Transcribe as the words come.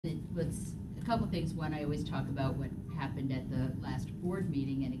what's a couple things. One, I always talk about what happened at the last board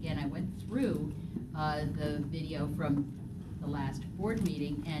meeting, and again, I went through the video from the last board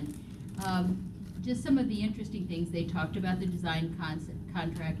meeting, and just some of the interesting things. They talked about the design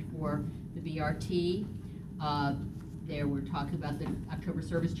contract for the BRT. There were talking about the October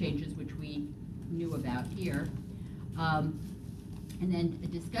service changes, which we knew about here. And then a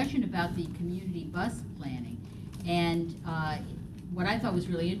discussion about the community bus planning. And what I thought was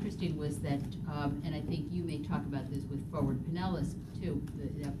really interesting was that, and I think you may talk about this with Forward Pinellas too,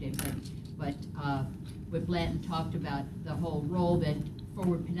 the update, but what Blanton talked about, the whole role that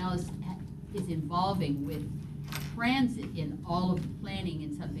Forward Pinellas is involving with transit in all of the planning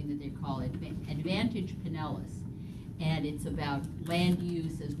in something that they call Advantage Pinellas. And it's about land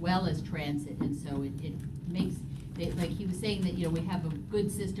use as well as transit, and so it makes, like he was saying, that, you know, we have a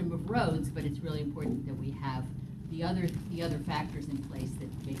good system of roads, but it's really important that we have the other factors in place that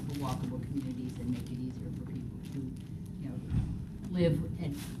make for walkable communities and make it easier for people to, you know, live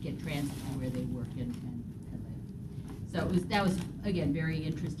and get transit to where they work and live. So that was again very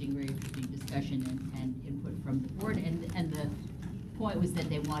interesting discussion and input from the board, and the point was that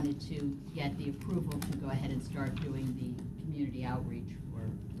they wanted to get the approval to go ahead and start doing the community outreach for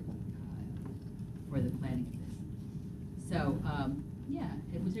the planning of this. So yeah,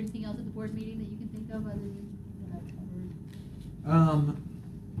 was there anything else at the board meeting that you can think of other than what I covered?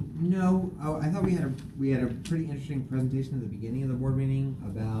 No, I thought we had a pretty interesting presentation at the beginning of the board meeting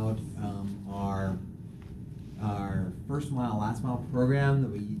about our first mile, last mile program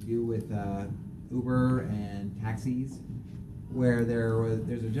that we do with Uber and taxis, where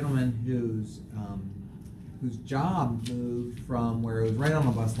there's a gentleman whose job moved from where it was right on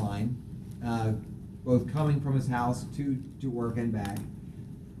the bus line, both coming from his house to work and back,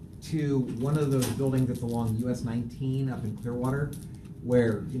 to one of those buildings that's along US 19 up in Clearwater,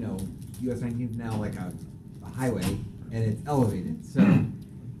 where, you know, US 19 is now like a highway and it's elevated. So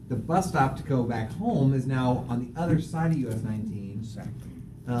the bus stop to go back home is now on the other side of US 19. Exactly.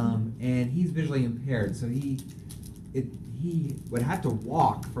 And he's visually impaired, so he would have to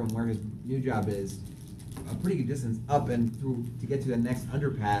walk from where his new job is a pretty good distance up and through to get to the next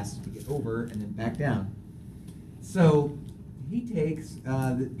underpass to get over and then back down. So he takes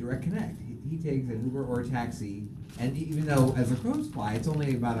the Direct Connect. He takes an Uber or a taxi, and even though as the crows fly, it's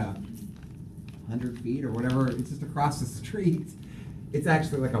only about 100 feet or whatever, it's just across the street. It's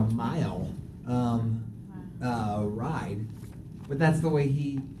actually like a mile ride, but that's the way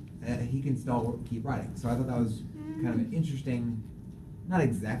he can still keep riding. So I thought that was kind of an interesting, not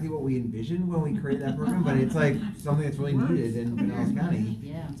exactly what we envisioned when we created that program, but it's like something that's really needed in Pinellas County,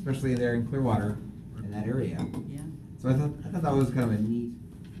 Yeah. especially there in Clearwater, in that area. Yeah. So I thought that was kind of a neat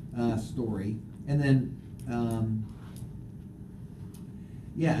story. And then,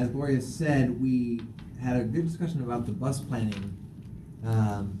 yeah, as Gloria said, we had a good discussion about the bus planning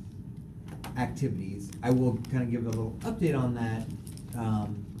activities. I will kind of give a little update on that.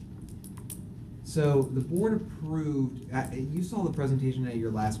 So the board approved, you saw the presentation at your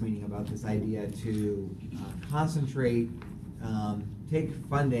last meeting about this idea to concentrate, take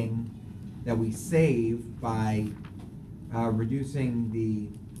funding that we save by reducing the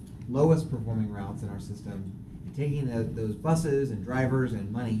lowest performing routes in our system, and taking those buses and drivers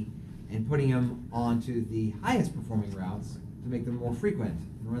and money and putting them onto the highest performing routes to make them more frequent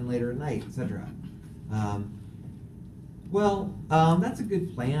and run later at night, etc. Well, that's a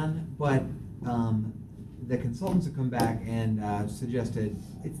good plan, but the consultants have come back and suggested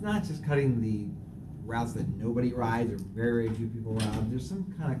it's not just cutting the routes that nobody rides or very, very few people ride. There's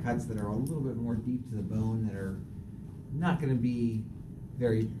some kind of cuts that are a little bit more deep to the bone that are not going to be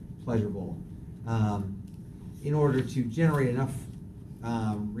very pleasurable in order to generate enough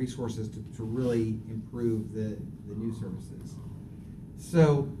resources to really improve the new services.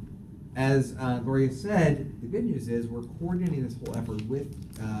 So, as Gloria said, the good news is we're coordinating this whole effort with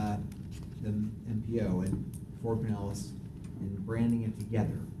the MPO and Forward Pinellas and branding it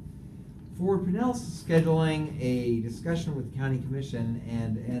together. Forward Pinellas is scheduling a discussion with the County Commission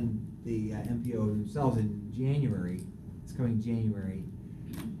and the MPO themselves in January, it's coming January,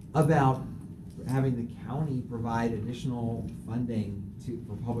 about having the county provide additional funding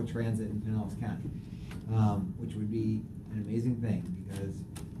for public transit in Pinellas County, which would be an amazing thing because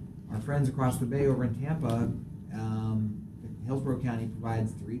our friends across the bay over in Tampa, Hillsborough County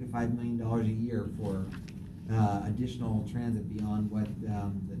provides $3 to $5 million a year for additional transit beyond what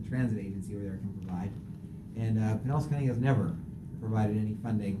the transit agency over there can provide. And Pinellas County has never provided any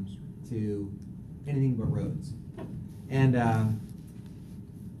funding to anything but roads. And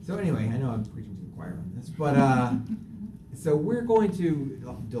so anyway, I know I'm preaching to the choir on this, but So we're going to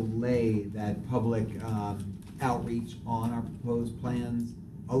delay that public outreach on our proposed plans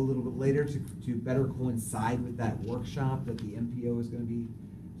a little bit later to better coincide with that workshop that the MPO is going to be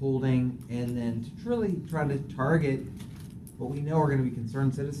holding, and then to really try to target what we know are going to be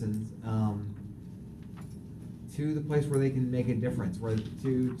concerned citizens to the place where they can make a difference, where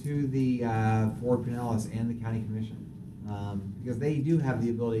to the Fort Pinellas and the County Commission, because they do have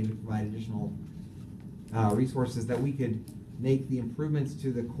the ability to provide additional resources that we could make the improvements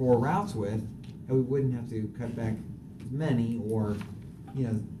to the core routes with, and we wouldn't have to cut back as many, or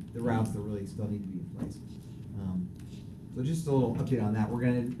the routes that really still need to be in place. So just a little update on that. We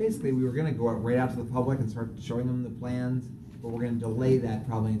were gonna go right out to the public and start showing them the plans, but we're gonna delay that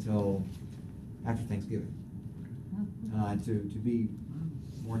probably until after Thanksgiving to be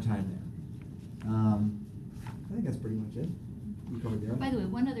more time there. I think that's pretty much it. You covered there. By the way,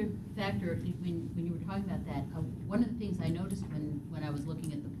 one other factor, when you were talking about that, one of the things I noticed when I was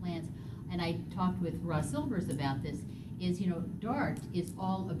looking at the plans, and I talked with Ross Silvers about this, is, DART is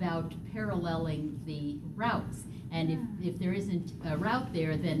all about paralleling the routes. And if there isn't a route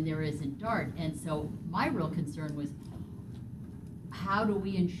there, then there isn't DART. And so my real concern was, how do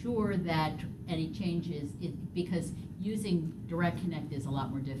we ensure that any changes, because using Direct Connect is a lot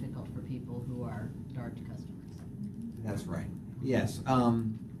more difficult for people who are DART customers. That's right. Yes. Well,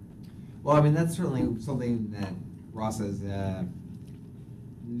 I mean, that's certainly something that Ross has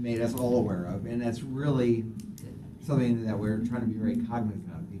made us all aware of, and that's really something that we're trying to be very cognizant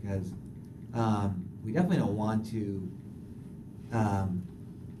of, because we definitely don't want to,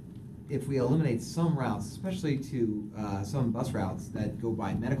 if we eliminate some routes, especially to some bus routes that go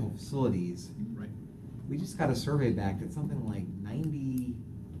by medical facilities, Right. we just got a survey back that something like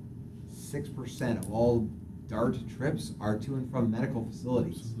 96% of all DART trips are to and from medical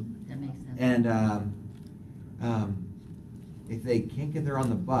facilities. That makes sense. And if they can't get there on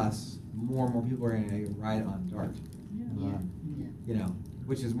the bus, more and more people are going to ride on DART.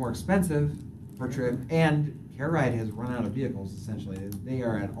 Which is more expensive per trip, and CareRide has run out of vehicles, essentially. They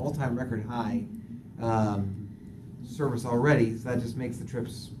are at all-time record high service already, so that just makes the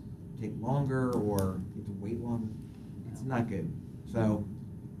trips take longer, or you have to wait longer. It's not good. So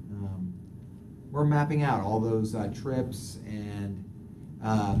we're mapping out all those trips and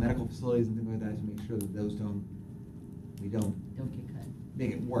medical facilities and things like that to make sure that those don't get cut.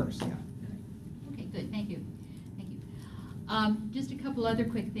 Make it worse, yeah. Okay, good, thank you. Just a couple other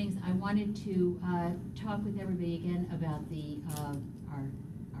quick things. I wanted to talk with everybody again about the our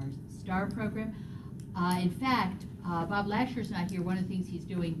STAR program. In fact, Bob Lasher's not here. One of the things he's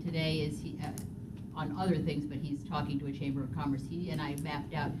doing today is on other things, but he's talking to a Chamber of Commerce. He and I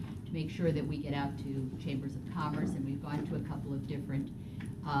mapped out to make sure that we get out to Chambers of Commerce, and we've gone to a couple of different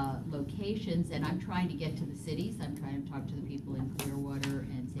locations, and I'm trying to get to the cities. I'm trying to talk to the people in Clearwater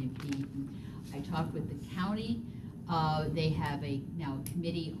and St. Pete. And I talked with the county. They have now a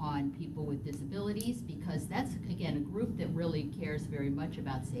committee on people with disabilities, because that's, again, a group that really cares very much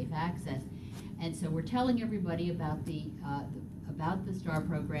about safe access. And so we're telling everybody about the STAR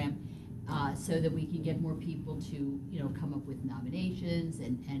program, so that we can get more people to come up with nominations,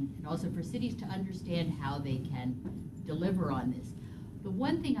 and also for cities to understand how they can deliver on this. The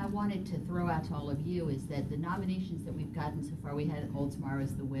one thing I wanted to throw out to all of you is that the nominations that we've gotten so far, we had Oldsmar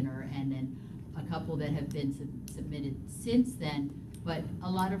as the winner, and then a couple that have been submitted since then, but a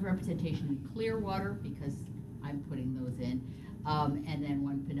lot of representation in Clearwater, because I'm putting those in, and then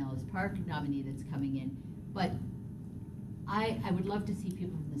one Pinellas Park nominee that's coming in. But I would love to see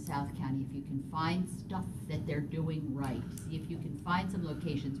people from the South County, if you can find stuff that they're doing right, see if you can find some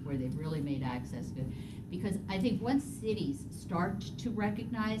locations where they've really made access good. Because I think once cities start to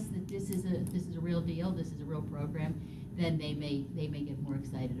recognize that this is a real deal, this is a real program, then they may get more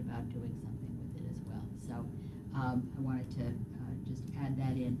excited about doing something with it as well. So I wanted to just add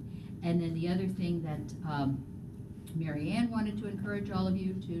that in. And then the other thing that Mary Ann wanted to encourage all of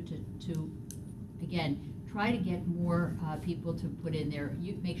you to again, try to get more people to put in there.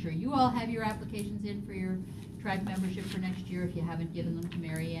 Make sure you all have your applications in for your TRAC membership for next year if you haven't given them to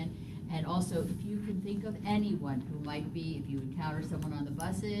Mary Ann. And also, if you can think of anyone who might be, if you encounter someone on the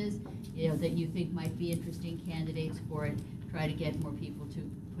buses, that you think might be interesting candidates for it, try to get more people to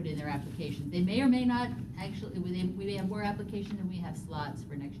put in their applications. They may or may not actually, we may have more applications than we have slots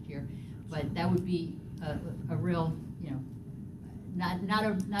for next year, but that would be a real, not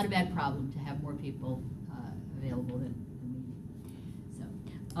a bad problem to have more people available than we need. So,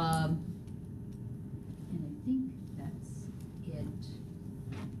 and I think that's it.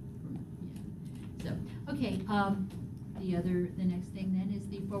 So, okay, the next thing then is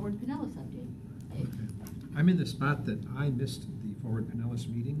the Forward Pinellas update. Okay. I'm in the spot that I missed the Forward Pinellas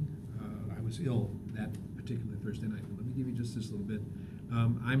meeting. I was ill that particular Thursday night. Let me give you just this little bit.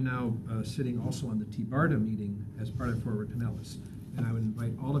 I'm now sitting also on the TBARTA meeting as part of Forward Pinellas. And I would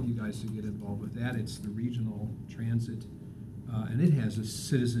invite all of you guys to get involved with that. It's the regional transit, and it has a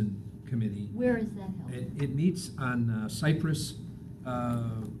citizen committee. Where is that held? It meets on Cypress,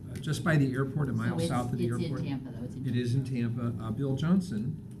 just by the airport, a mile south of the airport. It's in Tampa, though. It's in It is in Tampa. Bill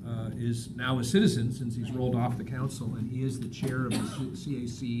Johnson is now a citizen since he's rolled off the council, and he is the chair of the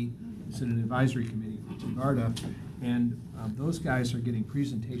CAC. It's in an advisory committee for TBARTA, and those guys are getting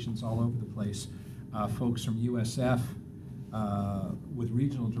presentations all over the place. Folks from USF with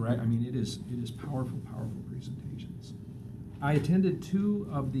regional direct. I mean, it is powerful, powerful presentations. I attended 2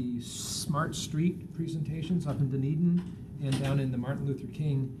 of the Smart Street presentations up in Dunedin and down in the Martin Luther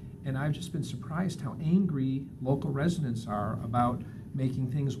King, and I've just been surprised how angry local residents are about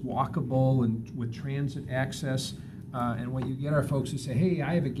making things walkable and with transit access. And what you get are folks who say, hey,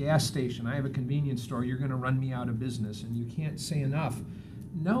 I have a gas station, I have a convenience store, you're going to run me out of business. And you can't say enough.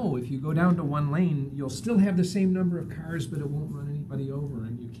 No, if you go down to 1 lane, you'll still have the same number of cars, but it won't run anybody over,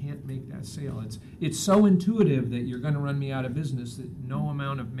 and you can't make that sale. It's so intuitive that you're going to run me out of business that no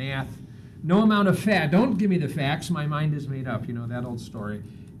amount of math, no amount of fact, don't give me the facts, my mind is made up, you know, that old story.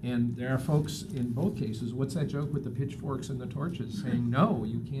 And there are folks in both cases, what's that joke with the pitchforks and the torches, saying, no,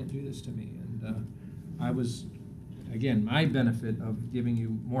 you can't do this to me. And I was, again, my benefit of giving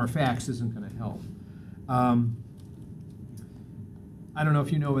you more facts isn't going to help. I don't know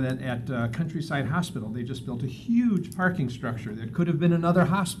if you know that at Countryside Hospital, they just built a huge parking structure that could have been another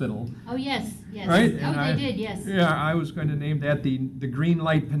hospital. Oh, yes, yes. Right? Oh, they did, yes. Yeah, I was going to name that the Green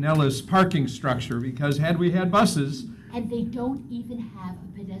Light Pinellas parking structure, because had we had buses... And they don't even have a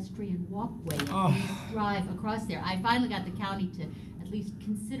pedestrian walkway if you drive across there. I finally got the county to at least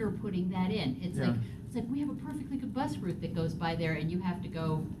consider putting that in. It's like we have a perfectly good bus route that goes by there, and you have to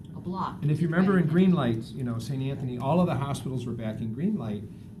go a block. And if you remember in Green Light, you know, St. Anthony, all of the hospitals were back in Green Light,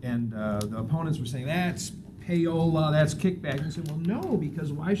 and the opponents were saying, that's payola, that's kickback. And I said, well, no,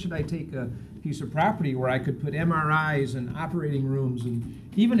 because why should I take a piece of property where I could put MRIs and operating rooms and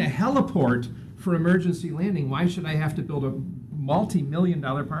even a heliport for emergency landing? Why should I have to build a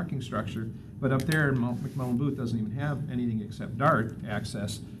multi-million-dollar parking structure? But up there, McMullen Booth doesn't even have anything except DART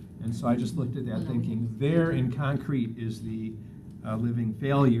access. And so I just looked at that thinking, there in concrete is the living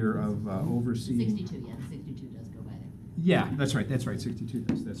failure of overseeing. 62, yeah, 62 does go by there. Yeah, that's right, 62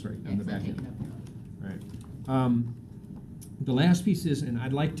 does, that's right, on the back end. Right. The last piece is, and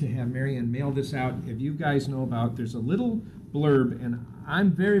I'd like to have Marianne mail this out, if you guys know about, there's a little blurb, and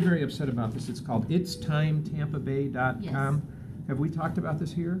I'm very, very upset about this. It's called itstimetambabay.com. Yes. Have we talked about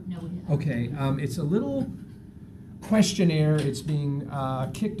this here? No, we haven't. Okay, it's a little questionnaire. It's being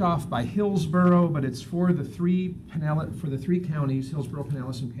kicked off by Hillsborough, but it's for the three counties, Hillsborough,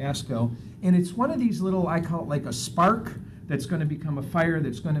 Pinellas, and Pasco. And it's one of these little, I call it like a spark that's going to become a fire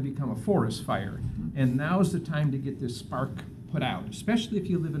that's going to become a forest fire. And now's the time to get this spark put out, especially if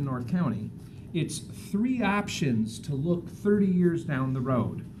you live in North County. It's 3 options to look 30 years down the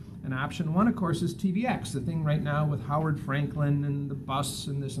road. And option 1, of course, is TVX, the thing right now with Howard Franklin and the bus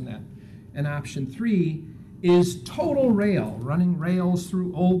and this and that. And option 3 is total rail, running rails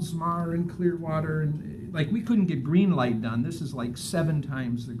through Oldsmar and Clearwater. And like, we couldn't get Green Light done. This is like 7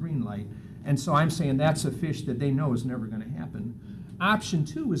 times the Green Light. And so I'm saying that's a fish that they know is never going to happen. Option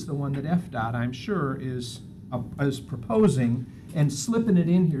 2 is the one that FDOT, I'm sure, is proposing and slipping it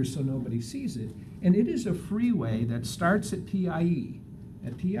in here so nobody sees it. And it is a freeway that starts at PIE,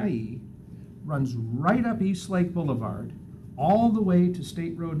 runs right up East Lake Boulevard, all the way to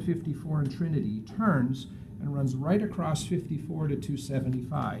State Road 54 in Trinity, turns and runs right across 54 to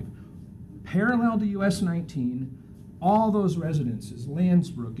 275. Parallel to US 19, all those residences,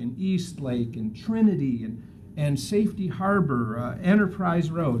 Landsbrook and East Lake and Trinity and Safety Harbor, Enterprise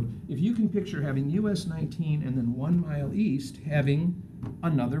Road. If you can picture having US 19 and then 1 mile east having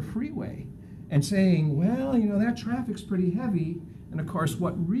another freeway and saying, well, you know, that traffic's pretty heavy. And of course,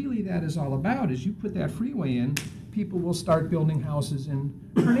 what really that is all about is you put that freeway in, people will start building houses in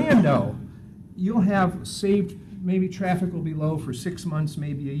Hernando. You'll have saved, maybe traffic will be low for 6 months,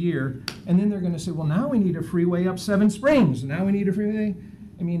 maybe a year. And then they're going to say, well, now we need a freeway up Seven Springs. Now we need a freeway.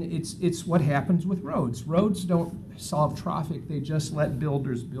 I mean, it's what happens with roads. Roads don't solve traffic. They just let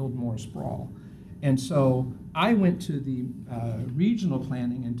builders build more sprawl. And so I went to the regional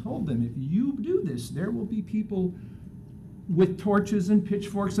planning and told them, if you do this, there will be people with torches and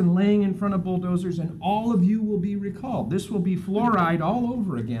pitchforks and laying in front of bulldozers, and all of you will be recalled. This will be fluoride all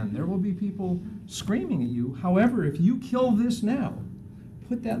over again. There will be people screaming at you. However, if you kill this now,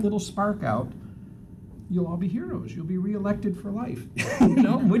 put that little spark out, you'll all be heroes. You'll be reelected for life. You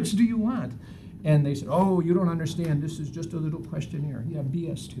know, which do you want? And they said, oh, you don't understand. This is just a little questionnaire. Yeah,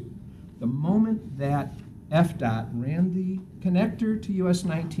 BS2. The moment that FDOT ran the connector to US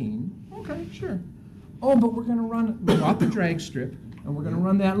 19, okay, sure. Oh, but we're going to run, we bought the drag strip, and we're going to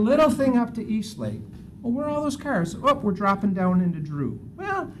run that little thing up to Eastlake. Well, where are all those cars? Oh, we're dropping down into Drew.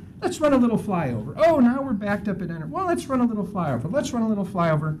 Well, let's run a little flyover. Oh, now we're backed up at Enter. Well, let's run a little flyover. Let's run a little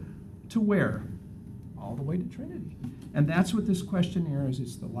flyover to where? All the way to Trinity. And that's what this questionnaire is.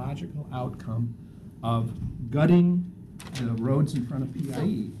 It's the logical outcome of gutting the roads in front of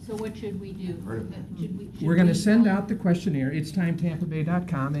PIE. So what should we do? We're going to send out the questionnaire. It's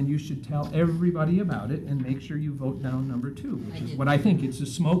timetampabay.com, and you should tell everybody about it and make sure you vote down number 2, which is what I think. It's a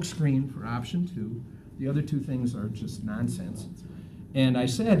smoke screen for option 2. The other 2 things are just nonsense. And I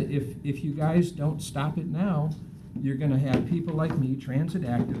said, if you guys don't stop it now, you're going to have people like me, transit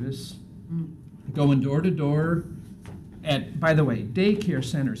activists, going door to door at, by the way, daycare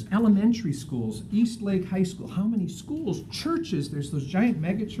centers, elementary schools, Eastlake High School. How many schools, churches? There's those giant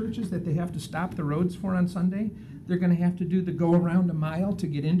mega churches that they have to stop the roads for on Sunday. They're going to have to do the go around a mile to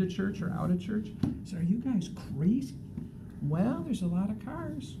get into church or out of church. So are you guys crazy? Well, there's a lot of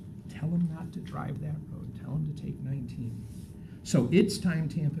cars. Tell them not to drive that road. Tell them to take 19. So it's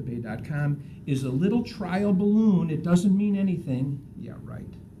timetampabay.com is a little trial balloon. It doesn't mean anything. Yeah, right.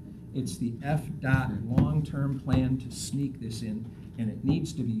 It's the FDOT long-term plan to sneak this in, and it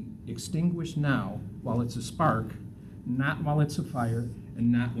needs to be extinguished now while it's a spark, not while it's a fire, and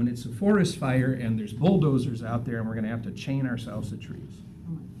not when it's a forest fire and there's bulldozers out there and we're going to have to chain ourselves to trees.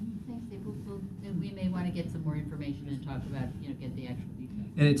 Thanks, Dave. We may want to get some more information and talk about, get the actual details.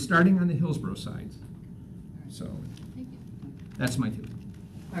 And it's starting on the Hillsborough side. So Thank you. that's my view.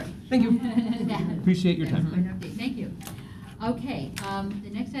 All right. Thank you. Appreciate your That was time. my update. Thank you. Okay,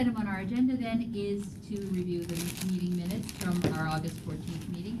 the next item on our agenda then is to review the meeting minutes from our August 14th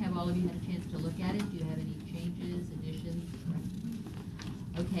meeting. Have all of you had a chance to look at it? Do you have any changes, additions,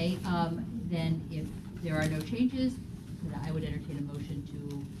 corrections? Okay, then if there are no changes, then I would entertain a motion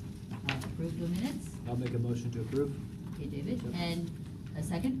to approve the minutes. I'll make a motion to approve. Okay, David, Yep. and a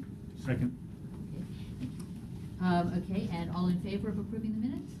second? Second. Okay, thank you. Okay, and all in favor of approving the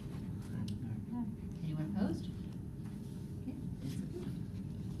minutes? Anyone opposed? Okay, it's approved.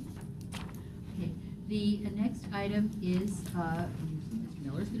 Okay, the next item is, Mr.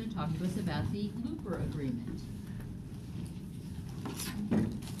 Miller's going to talk to us about the Looper agreement.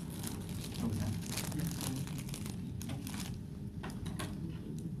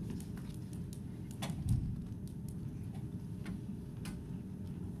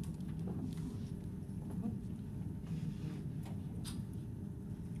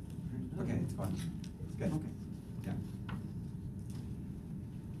 Okay, it's fine. It's good. Okay. Yeah.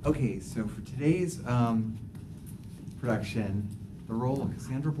 Okay, so for today's production, the role of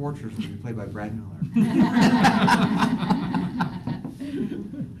Cassandra Borchers will be played by Brad Miller.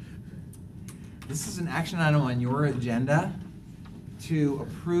 This is an action item on your agenda to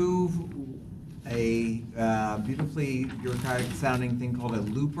approve a beautifully bureaucratic sounding thing called a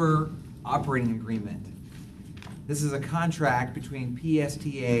Looper operating agreement. This is a contract between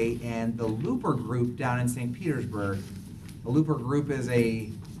PSTA and the Looper Group down in St. Petersburg. The Looper Group is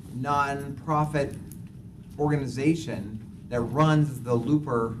a non-profit organization that runs the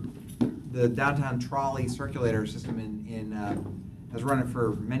Looper, the downtown trolley circulator system has run it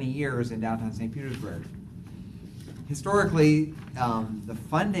for many years in downtown St. Petersburg. Historically, the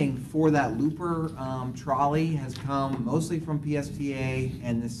funding for that Looper trolley has come mostly from PSTA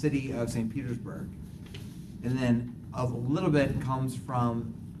and the city of St. Petersburg. And then a little bit comes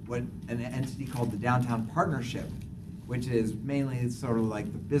from what an entity called the Downtown Partnership, which is mainly sort of like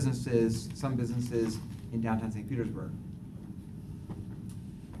the businesses, some businesses in downtown St. Petersburg.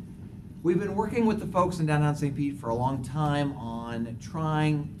 We've been working with the folks in downtown St. Pete for a long time on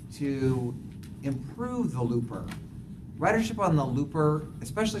trying to improve the Looper. Ridership on the Looper,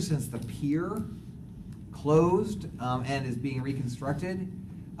 especially since the pier closed and is being reconstructed,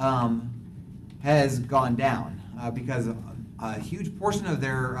 has gone down because a huge portion of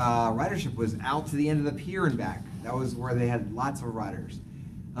their ridership was out to the end of the pier and back. That was where they had lots of riders.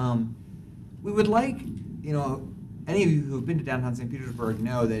 We would like, any of you who have been to downtown St. Petersburg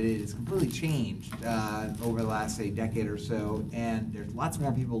know that it has completely changed over the last, say, decade or so, and there's lots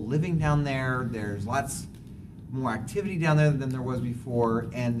more people living down there. There's lots more activity down there than there was before,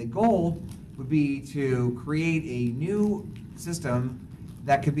 and the goal would be to create a new system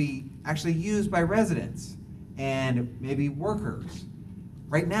that could be actually used by residents and maybe workers.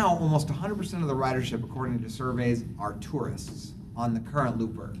 Right now, almost 100% of the ridership, according to surveys, are tourists on the current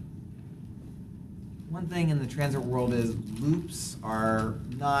Looper. one thing in the transit world is loops are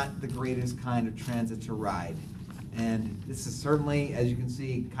not the greatest kind of transit to ride. And this is certainly, as you can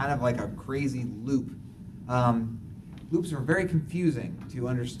see, kind of like a crazy loop. Loops are very confusing to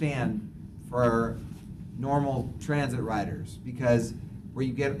understand for normal transit riders because where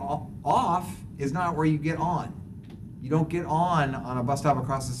you get off is not where you get on. You don't get on a bus stop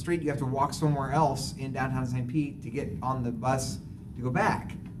across the street. You have to walk somewhere else in downtown St. Pete to get on the bus to go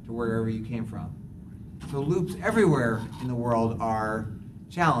back to wherever you came from. So loops everywhere in the world are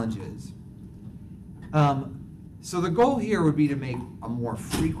challenges. So the goal here would be to make a more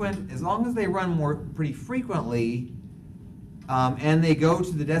frequent, as long as they run pretty frequently, and they go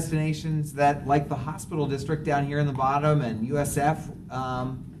to the destinations that, like the hospital district down here in the bottom and USF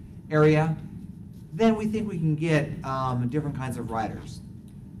area, then we think we can get different kinds of riders.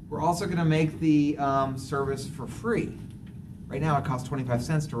 We're also going to make the service for free. Right now it costs 25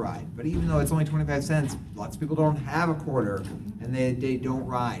 cents to ride, but even though it's only 25 cents, lots of people don't have a quarter and they don't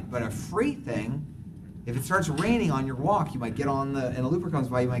ride. But a free thing, if it starts raining on your walk, you might get on and a looper comes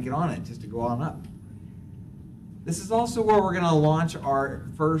by, you might get on it just to go on up. This is also where we're going to launch our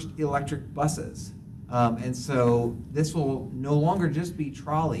first electric buses. And so this will no longer just be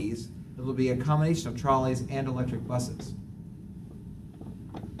trolleys, it will be a combination of trolleys and electric buses.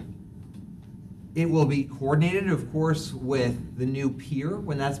 It will be coordinated, of course, with the new pier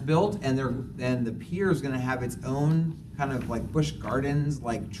when that's built, and the pier is going to have its own kind of like Busch Gardens,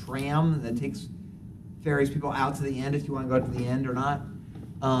 like tram that ferries people out to the end if you want to go to the end or not.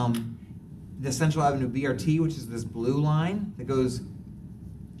 The Central Avenue BRT, which is this blue line that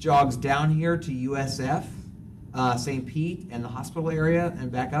jogs down here to USF, St. Pete, and the hospital area, and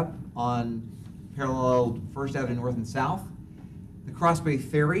back up on parallel First Avenue North and South. The Cross Bay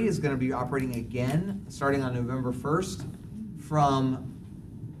Ferry is going to be operating again starting on November 1st from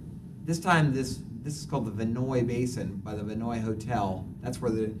this time. This is called the Vinoy Basin by the Vinoy Hotel. That's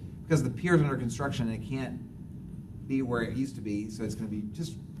where because the pier's under construction and it can't be where it used to be, so it's going to be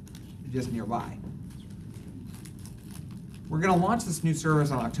just nearby. We're going to launch this new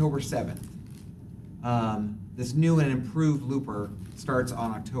service on October 7th. This new and improved looper starts on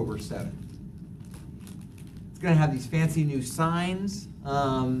October 7th. It's going to have these fancy new signs.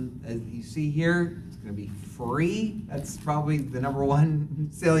 As you see here, it's going to be free. That's probably the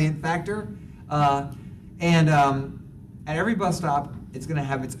 #1 salient factor. And at every bus stop, it's going to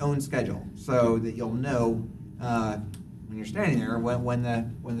have its own schedule so that you'll know when you're standing there when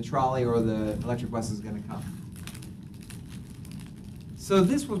the trolley or the electric bus is going to come. So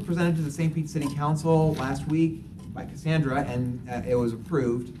this was presented to the St. Pete City Council last week by Cassandra, and it was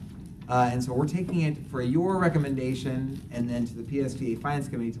approved. And so we're taking it for your recommendation and then to the PSTA Finance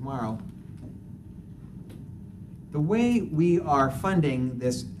Committee tomorrow. The way we are funding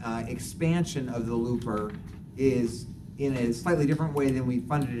this expansion of the looper is in a slightly different way than we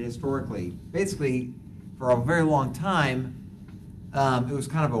funded it historically. Basically, for a very long time, it was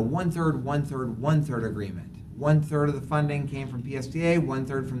kind of a 1/3, 1/3, 1/3 agreement. 1/3 of the funding came from PSTA,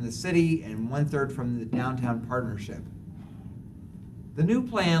 1/3 from the city, and 1/3 from the downtown partnership. The new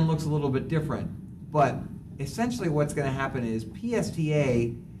plan looks a little bit different, but essentially what's going to happen is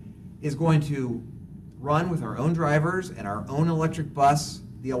PSTA is going to run with our own drivers and our own electric bus,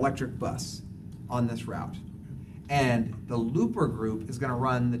 the electric bus, on this route. And the looper group is going to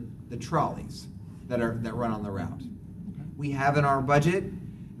run the trolleys that run on the route. We have in our budget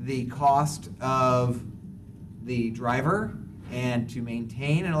the cost of the driver and to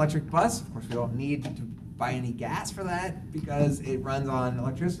maintain an electric bus. Of course, we don't need to buy any gas for that because it runs on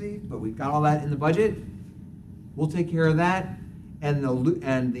electricity, but we've got all that in the budget. We'll take care of that, and the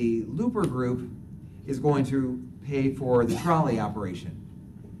looper group is going to pay for the trolley operation.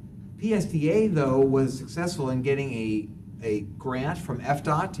 PSTA, though, was successful in getting a grant from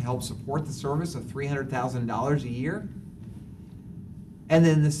FDOT to help support the service of $300,000 a year. And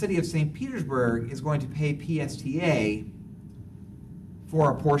then the city of St. Petersburg is going to pay PSTA for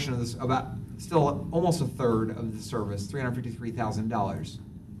a portion of this, still almost a third of the service, $353,000.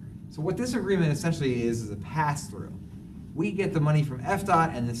 So what this agreement essentially is a pass-through. We get the money from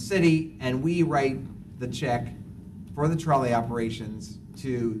FDOT and the city, and we write the check for the trolley operations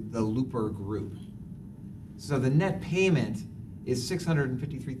to the looper group. So the net payment is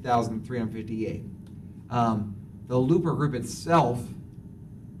 $653,358. The looper group itself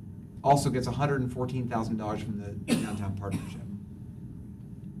also gets $114,000 from the downtown partnership.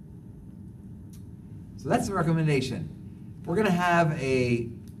 So that's the recommendation. We're going to have a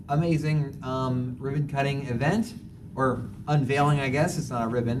amazing ribbon cutting event, or unveiling, I guess. It's not a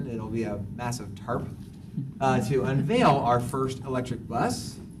ribbon, it'll be a massive tarp to unveil our first electric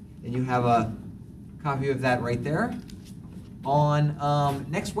bus. And you have a copy of that right there. On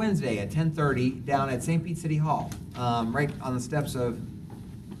next Wednesday at 10:30 down at St. Pete City Hall, right on the steps of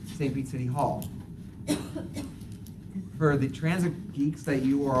St. Pete City Hall. For the transit geeks that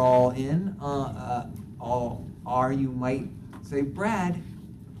you are all in, you might say, Brad,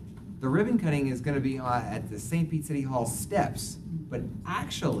 the ribbon cutting is going to be at the St. Pete City Hall steps, but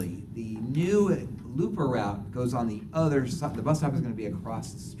actually the new Looper route goes on the other side. The bus stop is going to be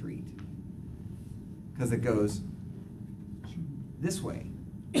across the street because it goes this way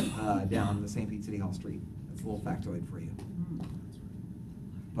down the St. Pete City Hall street. That's a little factoid for you.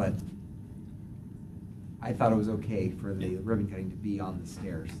 But I thought it was okay for the ribbon cutting to be on the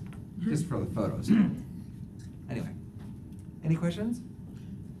stairs, just for the photos. Anyway, any questions?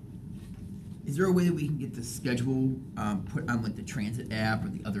 Is there a way that we can get the schedule put on like the transit app or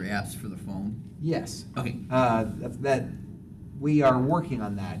the other apps for the phone? Yes. Okay. That we are working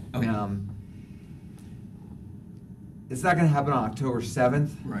on that. Okay. It's not going to happen on October 7th.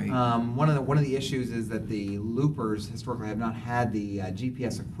 Right. One of the issues is that the loopers historically have not had the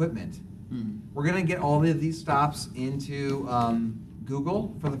GPS equipment. Mm. We're going to get all of these stops into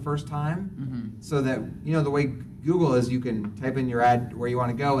Google for the first time, Mm-hmm. so that, you know, the way Google is, you can type in your ad where you want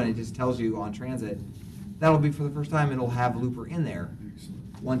to go and it just tells you on transit. That'll be for the first time, it'll have Looper in there.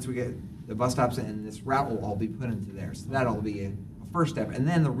 Excellent. Once we get the bus stops and this route will all be put into there. So that'll be a first step. And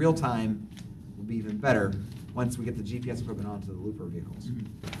then the real time will be even better once we get the GPS equipment onto the Looper vehicles.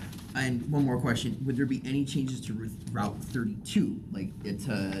 Mm-hmm. And one more question: would there be any changes to Route 32, like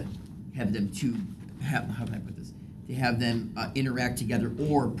to have them how can I put this? To have them interact together,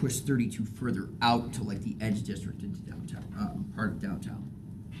 or push 32 further out to like the edge district into downtown, part of downtown?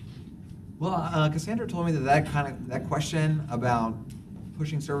 Well, Cassandra told me that question about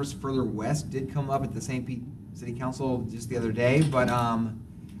pushing service further west did come up at the St. Pete City Council just the other day, but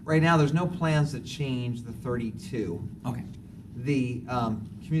right now there's no plans to change the 32. Okay. The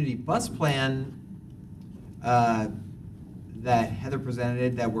community bus plan that Heather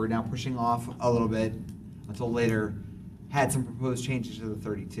presented, that we're now pushing off a little bit until later, had some proposed changes to the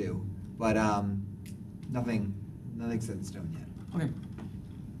 32, but nothing set in stone yet. Okay.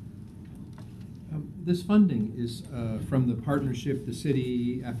 This funding is from the partnership, the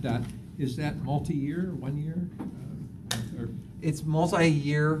city, FDOT. Is that multi-year, 1 year? Or It's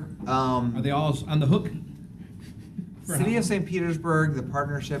multi-year. are they all on the hook? For City how of St. Petersburg, the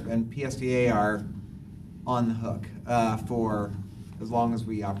partnership, and PSTA are on the hook for as long as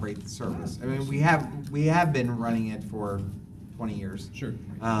we operate the service. I mean, we have been running it for 20 years. Sure.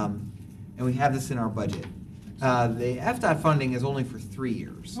 And we have this in our budget. The FDOT funding is only for 3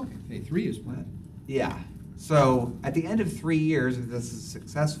 years. Okay, 3 is planned. Yeah. So at the end of 3 years, if this is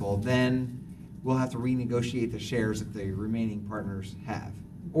successful, then we'll have to renegotiate the shares that the remaining partners have.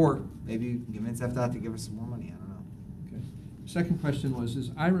 Or maybe you can convince FDOT to give us some more money. I don't know. Okay. Second question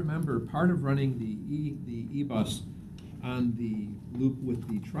was, I remember part of running the e-bus on the loop with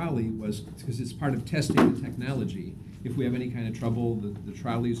the trolley was because it's part of testing the technology. If we have any kind of trouble, the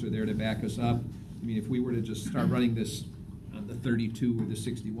trolleys are there to back us up. I mean, if we were to just start running this on the 32 or the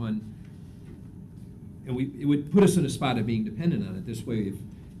 61, and it would put us in a spot of being dependent on it. This way,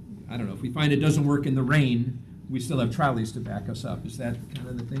 if we find it doesn't work in the rain, we still have trolleys to back us up. Is that kind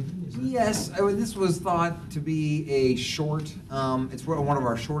of the thing? Yes, this was thought to be a short, it's one of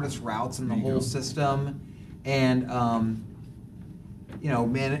our shortest routes in the There you whole go. system, and,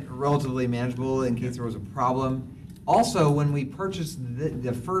 relatively manageable in case there was a problem. Also, when we purchased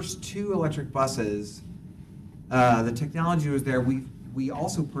the first 2 electric buses, the technology was there. We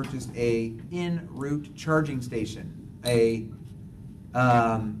also purchased a en route charging station,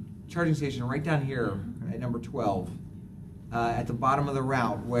 charging station right down here at number 12, at the bottom of the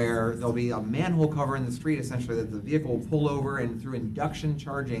route, where there'll be a manhole cover in the street, essentially, that the vehicle will pull over and through induction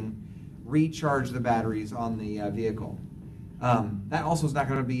charging, recharge the batteries on the vehicle. That also is not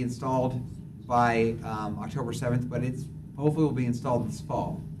going to be installed by October 7th, but it's hopefully will be installed this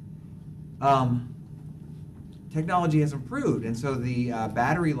fall. Technology has improved, and so the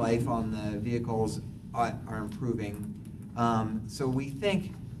battery life on the vehicles are improving. So we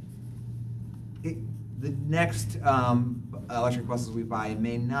think the next electric buses we buy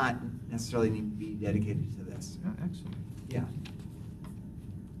may not necessarily need to be dedicated to this. Excellent. Yeah.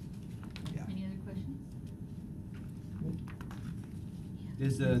 Yeah. Any other questions?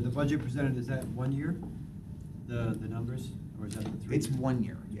 Is the budget presented, is that 1 year, the numbers, or is that the 3? It's 1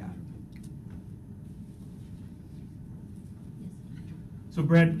 year, yeah. So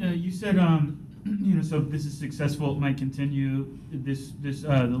Brad, you said, so if this is successful, it might continue. The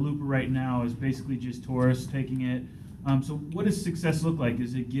Looper right now is basically just tourists taking it. So what does success look like?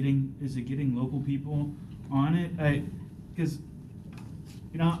 Is it getting local people on it? Because,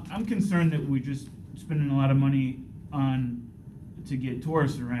 I'm concerned that we're just spending a lot of money to get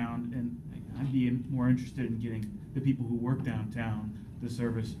tourists around, and I'd be more interested in getting the people who work downtown, the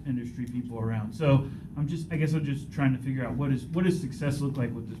service industry people around. So I guess I'm just trying to figure out what does success look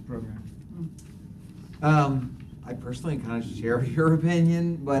like with this program? I personally kind of share your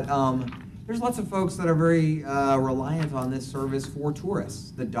opinion, but there's lots of folks that are very reliant on this service for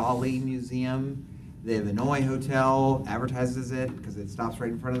tourists. The Dolly Museum, the Vinoy Hotel advertises it because it stops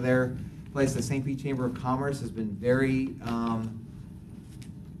right in front of their place. The St. Pete Chamber of Commerce has been very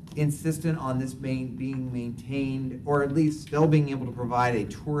insistent on this being maintained, or at least still being able to provide a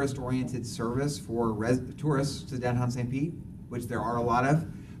tourist-oriented service for tourists to downtown St. Pete, which there are a lot of.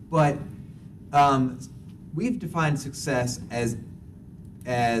 But we've defined success as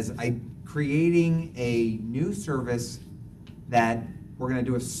creating a new service that we're going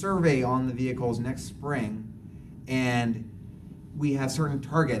to do a survey on the vehicles next spring, and we have certain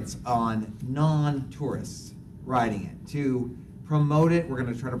targets on non-tourists riding it to promote it. We're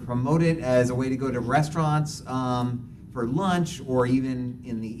going to try to promote it as a way to go to restaurants for lunch, or even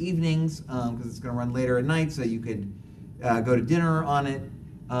in the evenings, because it's going to run later at night, so you could go to dinner on it,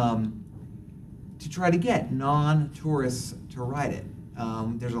 to try to get non-tourists to ride it.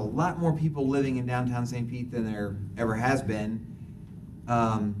 There's a lot more people living in downtown St. Pete than there ever has been.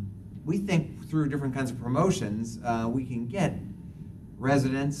 We think through different kinds of promotions, we can get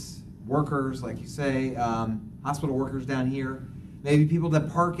residents, workers, like you say, hospital workers down here, maybe people that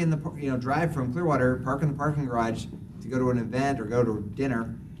park in the, drive from Clearwater, park in the parking garage to go to an event or go to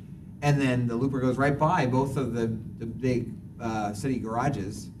dinner, and then the Looper goes right by both of the big city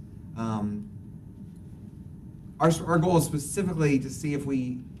garages. Our goal is specifically to see if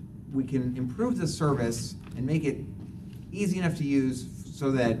we can improve the service and make it easy enough to use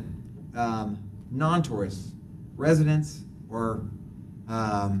so that non-tourists, residents, or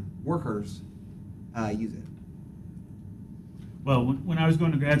workers use it. Well, when I was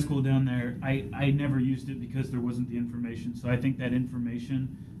going to grad school down there, I never used it because there wasn't the information. So I think that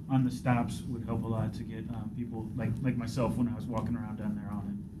information on the stops would help a lot to get people like myself when I was walking around down there on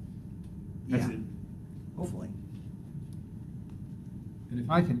it. That's Yeah. it. Hopefully. And if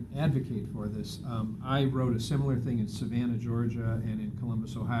I can advocate for this, I wrote a similar thing in Savannah, Georgia, and in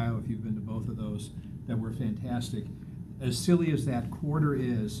Columbus, Ohio, if you've been to both of those, that were fantastic. As silly as that quarter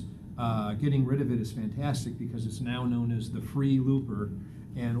is, getting rid of it is fantastic because it's now known as the free Looper.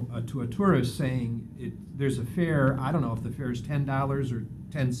 And to a tourist saying there's a fare, I don't know if the fare is $10 or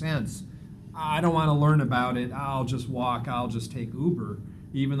 10 cents. I don't want to learn about it. I'll just walk. I'll just take Uber,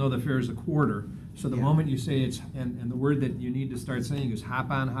 even though the fare is a quarter. So the moment you say and the word that you need to start saying is hop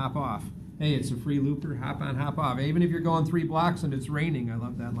on, hop off. Hey, it's a free Looper, hop on, hop off. Even if you're going 3 blocks and it's raining, I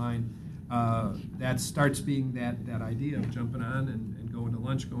love that line. That starts being that idea of jumping on and going to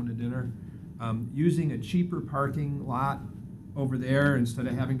lunch, going to dinner. Using a cheaper parking lot over there instead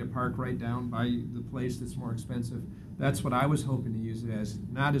of having to park right down by the place that's more expensive. That's what I was hoping to use it as,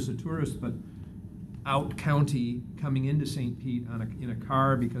 not as a tourist, but out county coming into St. Pete in a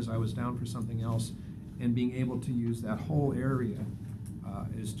car because I was down for something else, and being able to use that whole area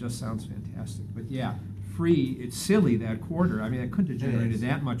just sounds fantastic. But yeah, free, it's silly that quarter. I mean, I couldn't have generated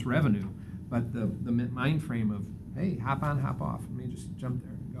that much revenue, but the mind frame of, hey, hop on, hop off. I mean, just jump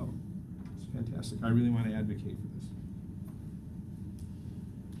there and go. It's fantastic. I really want to advocate for this.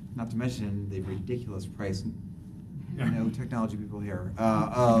 Not to mention the ridiculous price, technology people here,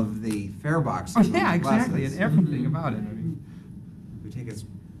 of the fare box. Oh yeah, exactly, and everything about it. I mean, it would take us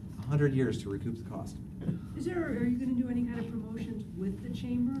 100 years to recoup the cost. Are you gonna do any kind of promotions with the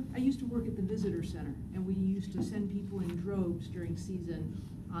chamber? I used to work at the visitor center, and we used to send people in droves during season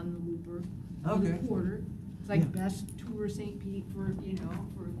on the Looper for the Okay. quarter. It's like Yeah. best tour St. Pete for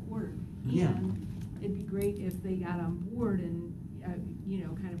a quarter. Yeah. And it'd be great if they got on board and,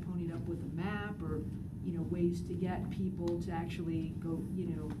 kind of ponied up with a map or, ways to get people to actually go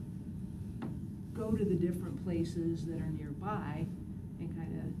to the different places that are nearby, and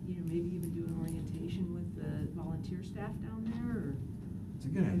kind of, maybe even do an orientation with the volunteer staff down there, or It's a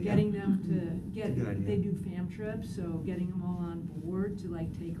good idea. getting them to It's a good idea. they do fam trips, so getting them all on board to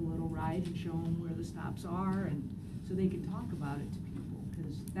take a little ride and show them where the stops are, and so they can talk about it to people,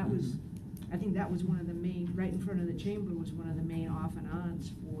 because that was, I think that was one of the main, right in front of the chamber was one of the main off and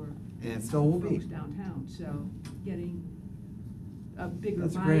ons for And it still will be. folks downtown, so getting a bigger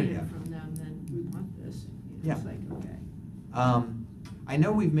That's a great buy-in idea. from them, then we want this, Yeah. it's like, okay. I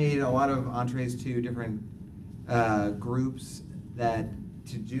know we've made a lot of entrees to different groups that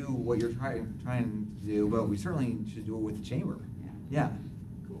to do what you're trying to do, but we certainly should do it with the chamber. Yeah,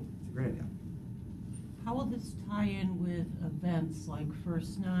 Cool. it's a great idea. How will this tie in with events like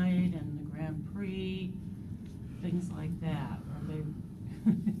First Night and the Grand Prix, things like that? Are they,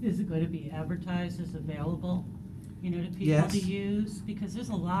 is it going to be advertised as available, to people Yes. to use? Because there's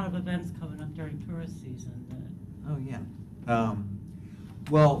a lot of events coming up during tourist season that. Oh, yeah.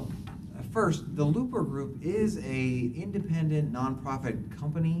 Well, first, the Looper Group is a independent nonprofit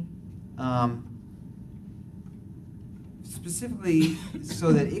company, specifically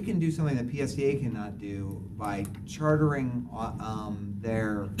so that it can do something that PSTA cannot do by chartering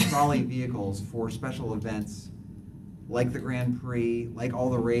their trolley vehicles for special events like the Grand Prix, like all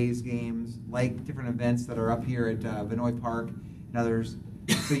the Rays games, like different events that are up here at Vinoy Park and others.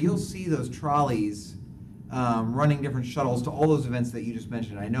 So you'll see those trolleys running different shuttles to all those events that you just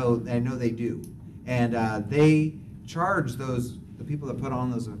mentioned. I know they do, and they charge the people that put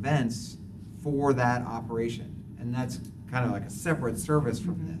on those events for that operation, and that's kind of like a separate service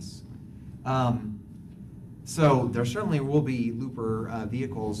from this. So there certainly will be Looper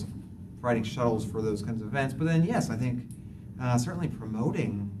vehicles providing shuttles for those kinds of events, but then yes, I think certainly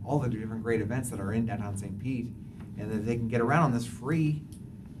promoting all the different great events that are in downtown St. Pete, and that they can get around on this free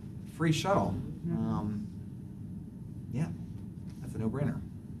shuttle. Yeah, that's a no-brainer.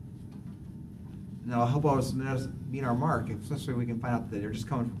 Now, I hope always meet our mark, especially if we can find out that they're just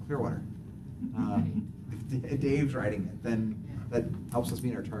coming from Clearwater. If Dave's riding it, then that helps us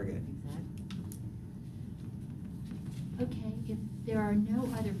meet our target. Okay, if there are no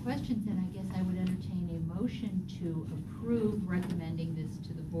other questions, then I guess I would entertain a motion to approve recommending this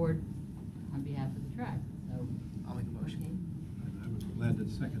to the board on behalf of the TRAC, so. I'll make a motion. I was glad to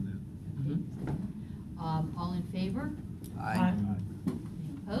second that. Okay. All in favor? Aye. Any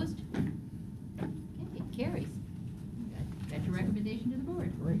opposed? Okay, it carries. Got your recommendation to the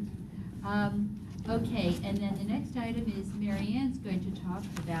board. Great. Okay, and then the next item is Mary Ann's going to talk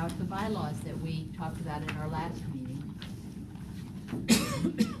about the bylaws that we talked about in our last meeting.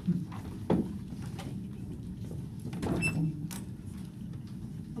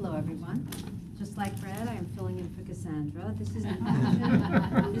 Hello, everyone. Just like Brad, I am filling in for Cassandra. This is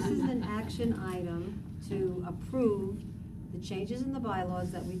an action item to approve the changes in the bylaws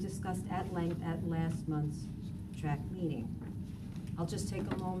that we discussed at length at last month's TRAC meeting. I'll just take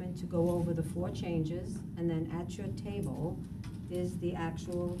a moment to go over the 4 changes, and then at your table is the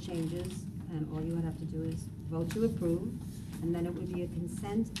actual changes, and all you would have to do is vote to approve, and then it would be a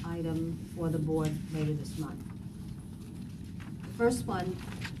consent item for the board later this month. The first one,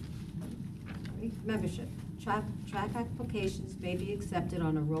 membership. TRAC applications may be accepted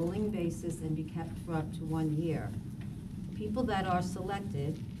on a rolling basis and be kept for up to 1 year. People that are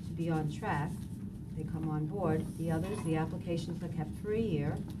selected to be on TRAC, they come on board. The others, the applications are kept for a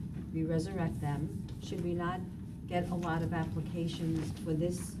year. We resurrect them. Should we not get a lot of applications for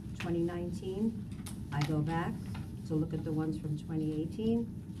this 2019, I go back to look at the ones from 2018,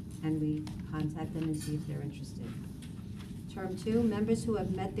 and we contact them and see if they're interested. Term 2, members who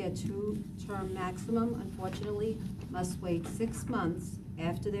have met their 2-term maximum, unfortunately, must wait 6 months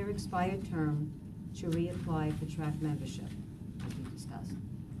after their expired term to reapply for TRAC membership, as we discussed.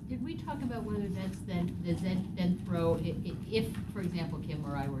 Did we talk about whether that's then throw, if, for example, Kim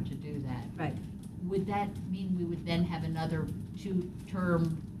or I were to do that? Right. Would that mean we would then have another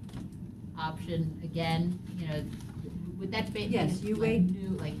 2-term option again? Would that be Yes, you like wait.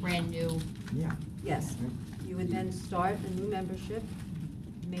 new, like brand new? Yeah. Yes. You would then start a new membership.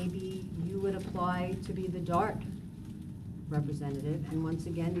 Maybe you would apply to be the DART representative, and once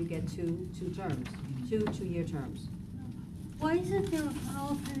again, you get two terms, 2-year terms. Why isn't there a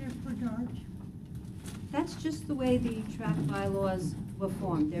qualifier for DART? That's just the way the TRAC bylaws were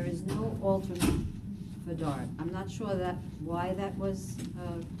formed. There is no alternate for DART. I'm not sure why that was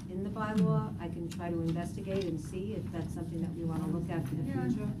in the bylaw. I can try to investigate and see if that's something that we want to look at in the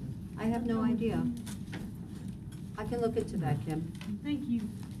future. I have no idea. I can look into that, Kim. Thank you.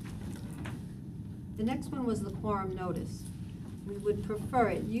 The next one was the quorum notice. We would prefer,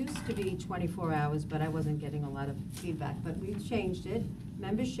 it used to be 24 hours, but I wasn't getting a lot of feedback, but we've changed it.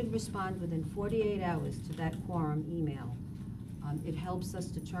 Members should respond within 48 hours to that quorum email. It helps us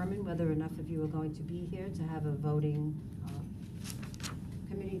determine whether enough of you are going to be here to have a voting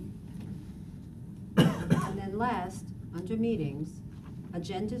committee. And then last, under meetings,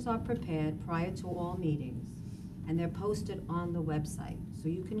 agendas are prepared prior to all meetings, and they're posted on the website. So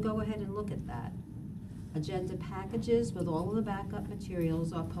you can go ahead and look at that. Agenda packages with all of the backup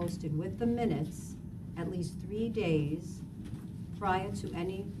materials are posted with the minutes at least 3 days prior to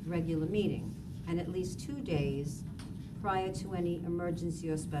any regular meeting, and at least 2 days prior to any emergency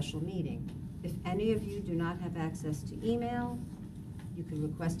or special meeting. If any of you do not have access to email, you can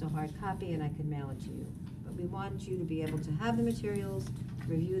request a hard copy and I can mail it to you. But we want you to be able to have the materials,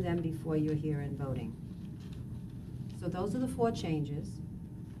 review them before you're here and voting. So those are the 4 changes.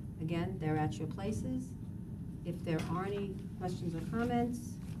 Again, they're at your places. If there are any questions or comments,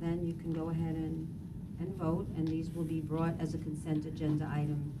 then you can go ahead and vote, and these will be brought as a consent agenda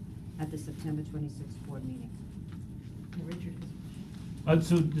item at the September 26th board meeting. Richard.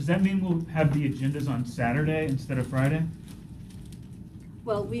 So does that mean we'll have the agendas on Saturday instead of Friday?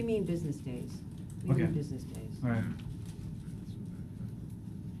 Well, we mean business days. We Okay. mean business days. All right.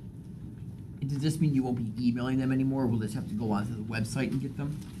 And does this mean you won't be emailing them anymore, or will this have to go onto the website and get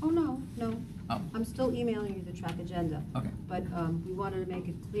them? Oh, no. Oh, I'm still emailing you the track agenda. okay. But we wanted to make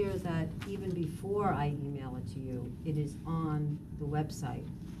it clear that even before I email it to you, it is on the website,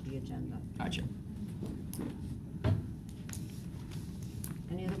 the agenda. Gotcha.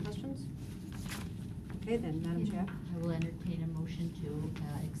 Any other questions? Okay then, Madam Chair. I will entertain a motion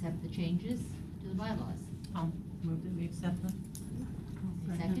to accept the changes to the bylaws. I'll move that we accept them.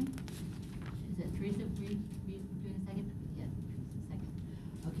 A second? Is it Teresa, were you doing a second? Yeah, Teresa, second.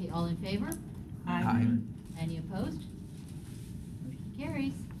 Okay, all in favor? Aye. Any opposed? Motion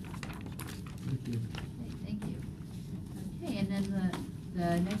carries. Thank you. Okay, thank you. Okay, and then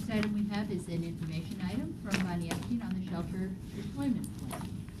the next item we have is an information item from Bonnie Epstein on the shelter deployment plan.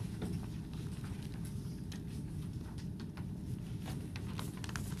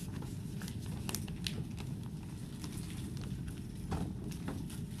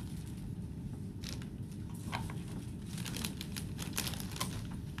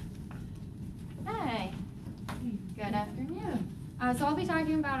 Hi, good afternoon. So I'll be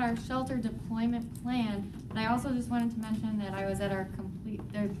talking about our shelter deployment plan, but I also just wanted to mention that I was at our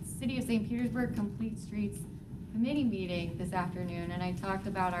the City of St. Petersburg Complete Streets Committee meeting this afternoon, and I talked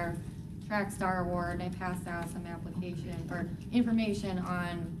about our TRAC Star Award, and I passed out some application or information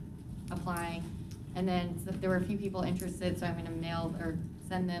on applying. And then there were a few people interested, so I'm gonna mail or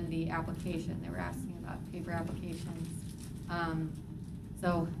send them the application. They were asking about paper applications.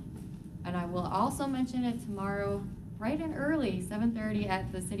 And I will also mention it tomorrow, bright and early, 7:30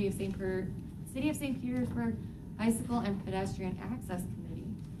 at the City of St. Petersburg Bicycle and Pedestrian Access Committee.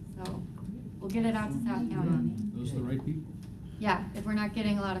 So we'll get it out to South County. Those are the right people. Yeah, if we're not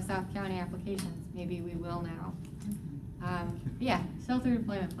getting a lot of South County applications, maybe we will now. Yeah, shelter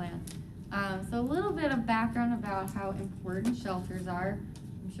deployment plan. So a little bit of background about how important shelters are.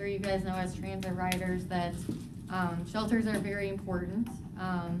 I'm sure you guys know as transit riders that shelters are very important.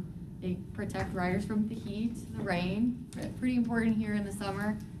 They protect riders from the heat, the rain. Pretty important here in the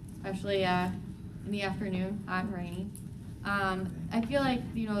summer, especially in the afternoon, hot and rainy. I feel like,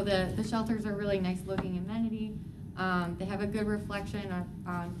 you know, the shelters are really nice looking amenity. They have a good reflection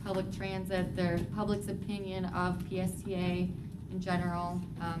on public transit, their public's opinion of PSTA in general,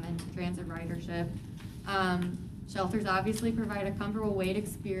 and transit ridership. Shelters obviously provide a comfortable wait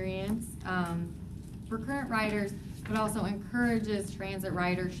experience for current riders, but also encourages transit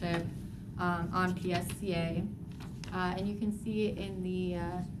ridership on PSTA. And you can see in the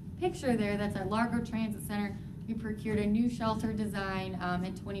picture there, that's at Largo Transit Center. We procured a new shelter design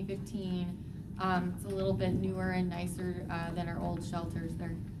in 2015. It's a little bit newer and nicer than our old shelters.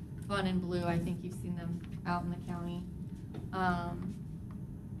 They're fun and blue. I think you've seen them out in the county.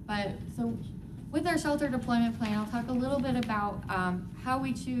 But so with our shelter deployment plan, I'll talk a little bit about how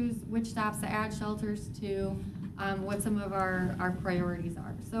we choose which stops to add shelters to, what some of our priorities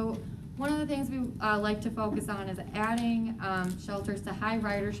are. So one of the things we like to focus on is adding shelters to high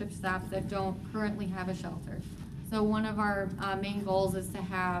ridership stops that don't currently have a shelter. So one of our main goals is to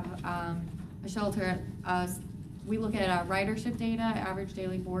have a shelter. We look at ridership data, average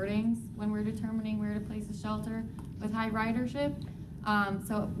daily boardings, when we're determining where to place a shelter with high ridership.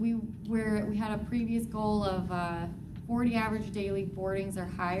 So we had a previous goal of 40 average daily boardings or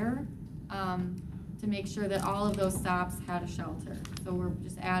higher to make sure that all of those stops had a shelter. So we're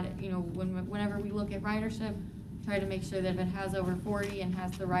just whenever we look at ridership, try to make sure that if it has over 40 and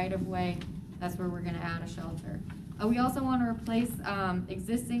has the right of way, that's where we're going to add a shelter. We also want to replace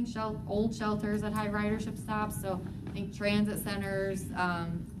existing old shelters at high ridership stops. So I think transit centers,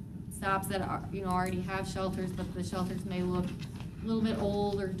 stops that are, already have shelters, but the shelters may look a little bit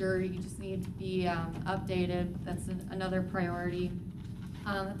old or dirty, just need to be updated. That's another priority.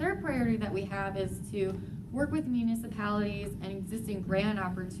 The third priority that we have is to work with municipalities and existing grant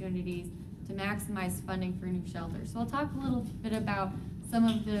opportunities to maximize funding for new shelters. So I'll talk a little bit about some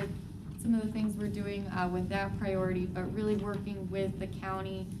of the things we're doing with that priority, but really working with the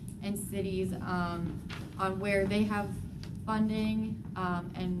county and cities on where they have funding,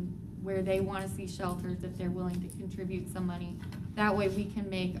 and where they want to see shelters, if they're willing to contribute some money. That way we can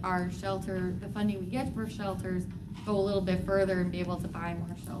make our shelter, the funding we get for shelters, go a little bit further and be able to buy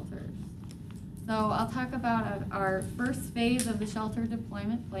more shelters. So I'll talk about our first phase of the shelter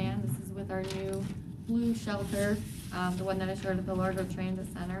deployment plan. This is with our new blue shelter, the one that I showed at the Largo Transit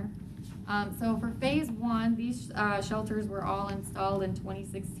Center. So for phase one, these shelters were all installed in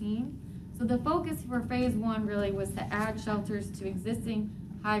 2016. So the focus for phase one really was to add shelters to existing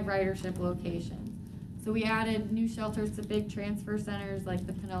high ridership locations. So we added new shelters to big transfer centers like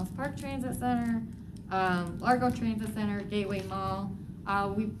the Pinellas Park Transit Center, Largo Transit Center, Gateway Mall.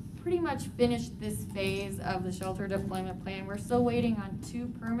 We pretty much finished this phase of the shelter deployment plan. We're still waiting on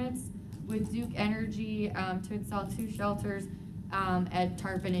 2 permits with Duke Energy to install 2 shelters at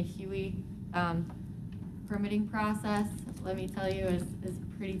Tarpon and Huey. Permitting process, let me tell you, is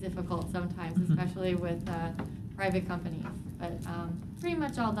pretty difficult sometimes, especially with private companies. But pretty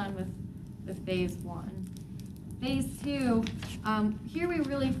much all done with phase one. Phase two, here we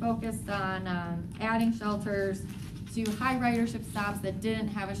really focused on adding shelters to high ridership stops that didn't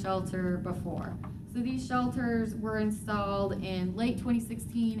have a shelter before. So these shelters were installed in late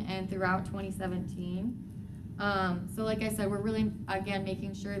 2016 and throughout 2017. So like I said, we're really, again,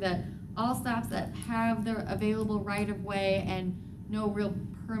 making sure that all stops that have the available right-of-way and no real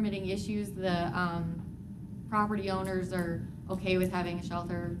permitting issues, the property owners are okay with having a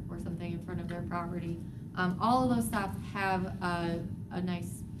shelter or something in front of their property. All of those stops have a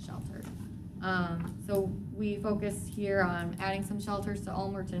nice shelter. So we focused here on adding some shelters to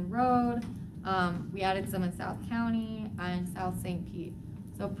Ulmerton Road. We added some in South County and South St. Pete.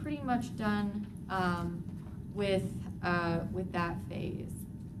 So pretty much done with that phase.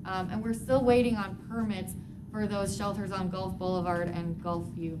 And we're still waiting on permits for those shelters on Gulf Boulevard and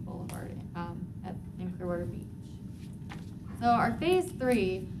Gulfview Boulevard in Clearwater Beach. So our phase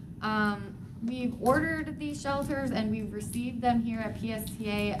three, we've ordered these shelters and we've received them here at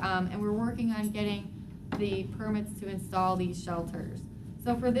PSTA, and we're working on getting the permits to install these shelters.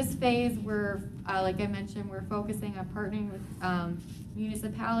 So for this phase, we're, like I mentioned, we're focusing on partnering with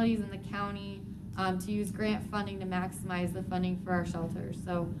municipalities in the county to use grant funding to maximize the funding for our shelters.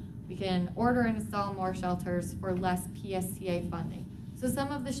 So we can order and install more shelters for less PSTA funding. So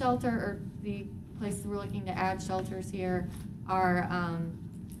some of the shelter, or the places we're looking to add shelters here are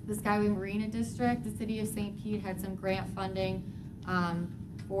the Skyway Marina District. The city of St. Pete had some grant funding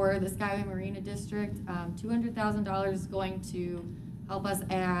for the Skyway Marina District. $200,000 is going to help us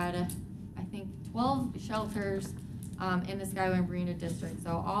add, I think, 12 shelters in the Skyway Marina District.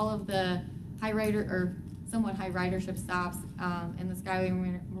 So all of the high rider, or somewhat high ridership stops in the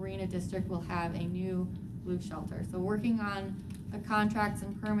Skyway Marina District will have a new blue shelter. So working on the contracts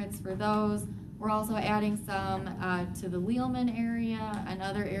and permits for those. We're also adding some to the Lealman area and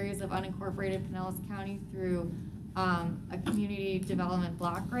other areas of unincorporated Pinellas County through a community development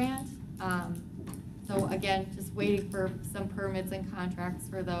block grant. So again, just waiting for some permits and contracts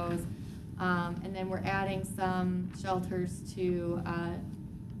for those. And then we're adding some shelters to,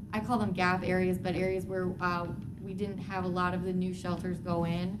 I call them gap areas, but areas where we didn't have a lot of the new shelters go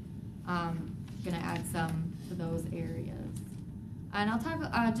in. Gonna add some to those areas. And I'll talk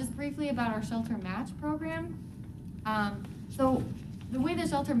just briefly about our shelter match program. So the way the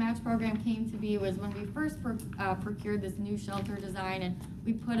shelter match program came to be was when we first procured this new shelter design, and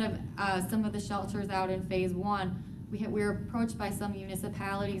we put some of the shelters out in phase one. We were approached by some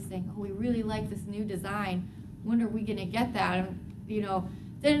municipalities saying, "Oh, we really like this new design. When are we going to get that?" And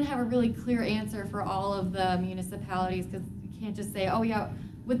didn't have a really clear answer for all of the municipalities, because you can't just say, "Oh yeah,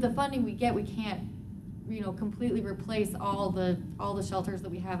 with the funding we get, we can't completely replace all the shelters that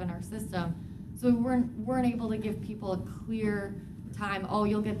we have in our system." So we weren't able to give people a clear time. Oh,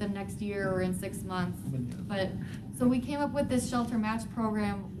 you'll get them next year or in 6 months. But so we came up with this shelter match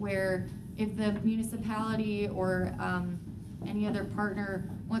program where if the municipality or any other partner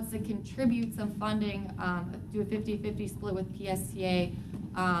wants to contribute some funding, do a 50-50 split with PSTA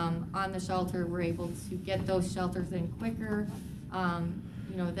on the shelter, we're able to get those shelters in quicker.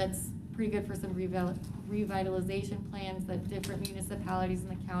 That's pretty good for some revitalization plans that different municipalities in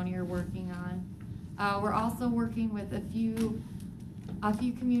the county are working on. We're also working with a few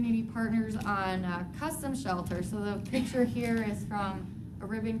community partners on custom shelters. So the picture here is from a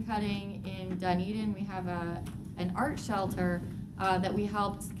ribbon cutting in Dunedin. We have an art shelter that we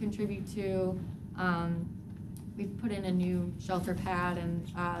helped contribute to. We've put in a new shelter pad, and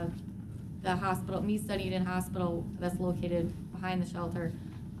the hospital, Meast Dunedin Hospital, that's located behind the shelter,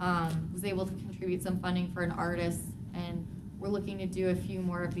 was able to contribute some funding for an artist, and we're looking to do a few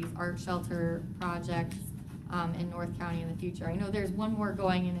more of these art shelter projects in North County in the future. I know there's one more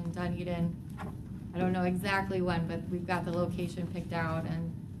going in Dunedin. I don't know exactly when, but we've got the location picked out,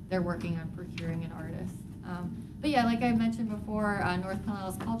 and they're working on procuring an artist. But yeah, like I mentioned before, North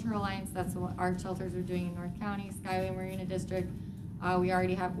Pinellas Cultural Alliance, that's what art shelters are doing in North County, Skyway Marina District.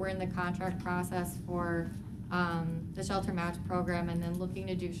 We're in the contract process for the shelter match program, and then looking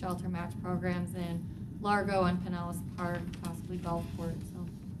to do shelter match programs in Largo and Pinellas Park, possibly Gulfport. So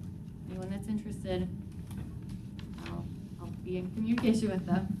anyone that's interested, I'll be in communication with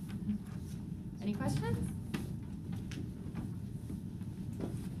them. Any questions?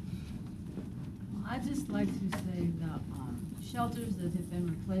 I'd just like to say that shelters that have been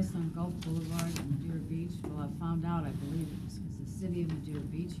replaced on Gulf Boulevard and Madeira Beach, well, I found out, I believe it was because the city of Madeira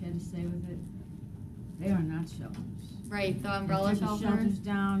Beach had to stay with it. They are not shelters. Right, the umbrella They took shelters. the shelters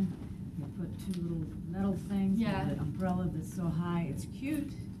down, they put two little metal things with Yeah. an umbrella that's so high. It's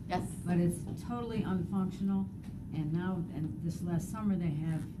cute, Yes. but it's totally unfunctional. And now, and this last summer, they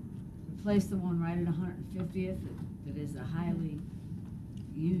have replaced the one right at 150th that is a highly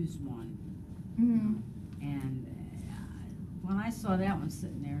used one. Mm-hmm. And when I saw that one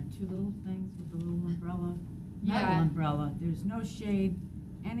sitting there, two little things with the little umbrella, metal Yeah. umbrella, there's no shade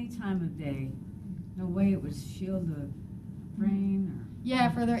any time of day. No way it would shield the rain or.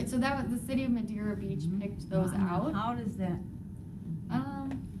 Yeah, so that was the city of Madeira Beach picked those out. How does that?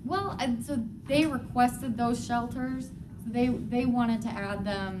 Well, and so they requested those shelters. So they wanted to add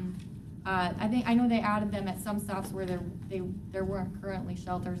them. I know they added them at some stops where there weren't currently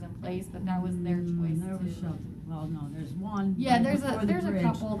shelters in place, but that was their choice. There was to- shelter. Well, no, there's one. Yeah, right there's before a the bridge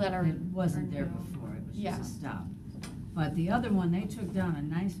couple that are. wasn't are there new. before. It was Yeah. just a stop. But the other one, they took down a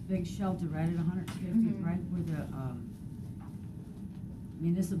nice big shelter right at 150th, Mhm. right where the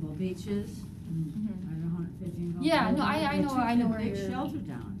municipal beach is. Mhm. Right at 150 and Gulf Yeah, no, Boulevard. I They know took where the big you're. shelter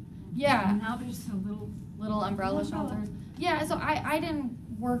down. Yeah. And now there's a little. Little umbrella shelters. Yeah, so I didn't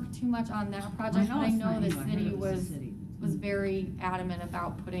work too much on that project, but I it's know not the you. I heard city it was the city. was very adamant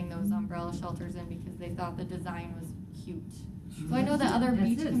about putting those umbrella shelters in because they thought the design was cute. So I know the other That's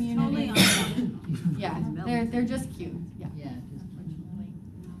beach it. It's communities. totally unfunctional. Yeah, It's they're just cute. Yeah. Yeah, just Unfortunately.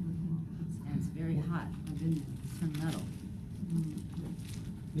 And it's very hot. It's some metal.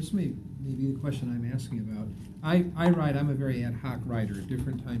 This may be the question I'm asking about. I'm a very ad hoc rider at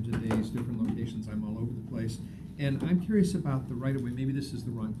different times of days, different locations, I'm all over the place. And I'm curious about the right-of-way, maybe this is the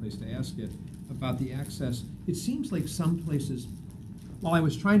wrong place to ask it, about the access. It seems like some places, while I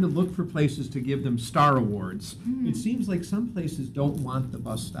was trying to look for places to give them star awards, it seems like some places don't want the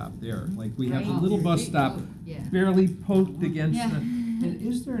bus stop there. Like we have a Right. little bus stop Yeah. barely poked against Yeah. the. And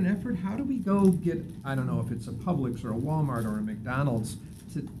is there an effort, how do we go get, I don't know if it's a Publix or a Walmart or a McDonald's,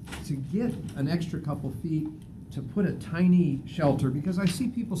 to get an extra couple feet to put a tiny shelter? Because I see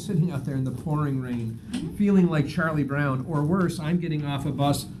people sitting out there in the pouring rain, feeling like Charlie Brown, or worse, I'm getting off a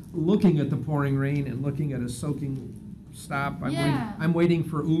bus, looking at the pouring rain and looking at a soaking stop. Yeah. I'm waiting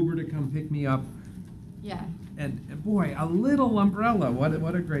for Uber to come pick me up. Yeah. And boy, a little umbrella, what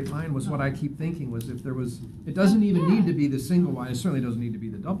a great line, was what I keep thinking, was if there was, it doesn't even need to be the single wide, it certainly doesn't need to be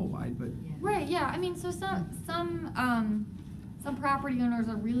the double wide, but. Right, yeah, I mean, so some property owners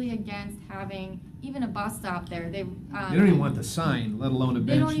are really against having even a bus stop there. They don't even want the sign, let alone a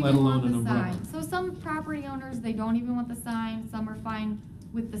They don't bench, even let alone want an the umbrella. sign. So some property owners, they don't even want the sign. Some are fine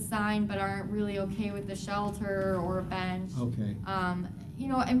with the sign, but aren't really okay with the shelter or a bench. Okay.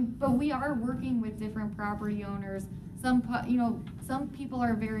 But we are working with different property owners. Some people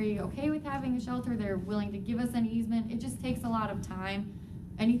are very okay with having a shelter. They're willing to give us an easement. It just takes a lot of time.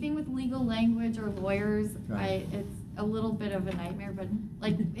 Anything with legal language or lawyers, Right. it's a little bit of a nightmare. But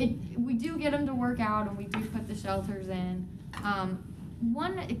we do get them to work out, and we do put the shelters in.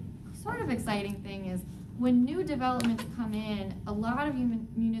 One sort of exciting thing is when new developments come in, a lot of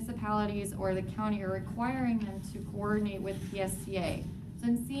municipalities or the county are requiring them to coordinate with PSTA. So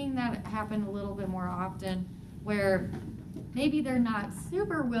I'm seeing that happen a little bit more often, where maybe they're not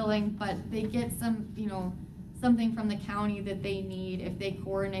super willing, but they get something from the county that they need if they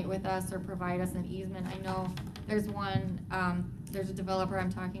coordinate with us or provide us an easement. I know there's there's a developer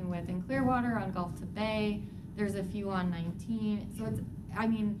I'm talking with in Clearwater on Gulf to Bay. There's a few on 19. So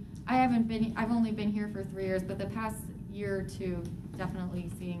I've only been here for 3 years, but the past year or two, definitely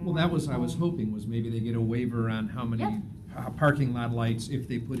seeing Well, more that was, I people. was hoping, was maybe they get a waiver on how many Yep. parking lot lights if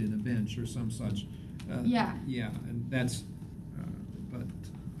they put in a bench or some such. Yeah. Yeah, and that's, but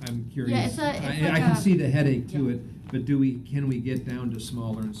I'm curious. it's I like can a- see the headache to Yeah. it, But can we get down to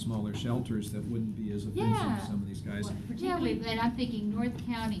smaller and smaller shelters that wouldn't be as offensive Yeah. to some of these guys? Well, particularly, and I'm thinking North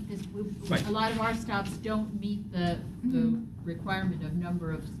County, because Right. a lot of our stops don't meet the Mhm. requirement of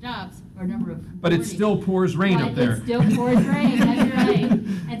number of stops, or number of. But it boarding. still pours rain Right, up there. It still pours rain, that's right.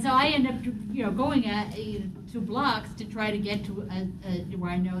 And so I end up, going 2 blocks to try to get to where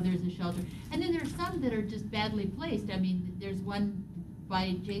I know there's a shelter. And then there's some that are just badly placed. I mean, there's one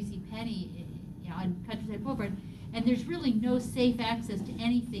by J.C. Penney, on Countryside Boulevard, and there's really no safe access to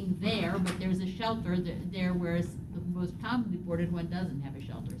anything there, but there's a shelter there, whereas the most commonly boarded one doesn't have a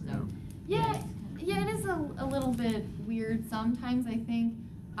shelter, so. Yeah, yeah, it is a little bit weird sometimes, I think.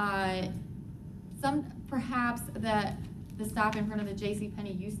 Perhaps that the stop in front of the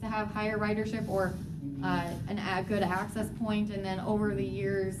JCPenney used to have higher ridership or a good access point, and then over the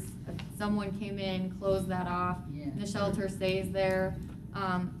years, someone came in, closed that off, and the shelter stays there.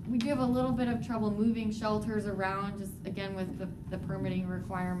 We do have a little bit of trouble moving shelters around, just again with the permitting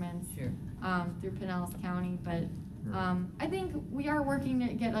requirements. Sure. Through Pinellas County, but I think we are working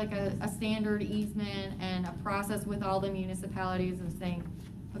to get like a standard easement and a process with all the municipalities of saying,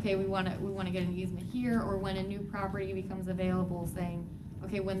 okay, we want to get an easement here, or when a new property becomes available, saying,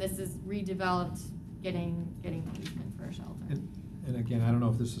 okay, when this is redeveloped, getting an easement for a shelter. And again, I don't know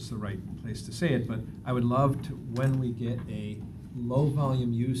if this is the right place to say it, but I would love to, when we get a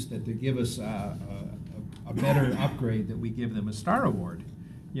low-volume use, that they give us a better upgrade, that we give them a star award.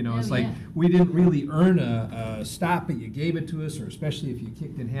 It's like, we didn't really earn a stop, but you gave it to us, or especially if you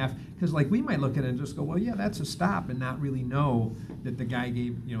kicked in half. Because like, we might look at it and just go, well, yeah, that's a stop, and not really know that the guy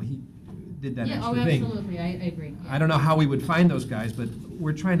gave, he did that extra thing. Absolutely, I agree. I don't know how we would find those guys, but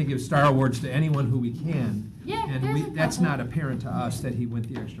we're trying to give star awards to anyone who we can. Yeah, And there's a that's couple. not apparent to us that he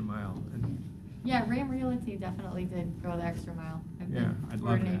went the extra mile. And Yeah, Ram Realty definitely did go the extra mile. I've been yeah, I'd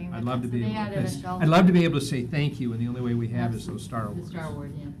love that. coordinating I'd with love to them, be so they able added a to, shelter. I'd love to be able to say thank you, and the only way we have is those star The awards. Star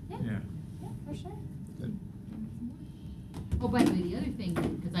Award, Yeah, Yeah. yeah, for sure. Good. Oh, by the way, the other thing,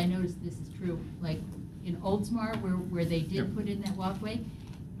 because I noticed this is true, like in Oldsmar, where they did Yep. put in that walkway,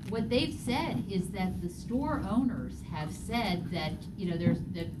 what they've said is that the store owners have said that,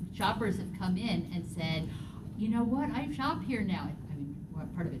 that shoppers have come in and said, you know what, I shop here now. I mean,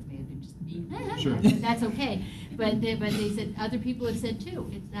 part of it may have been just me. Sure. But that's okay. But they said, other people have said too,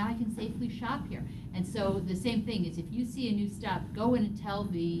 it's now I can safely shop here. And so the same thing is, if you see a new stop, go in and tell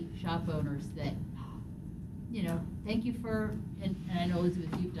the shop owners that, thank you for, and I know Elizabeth,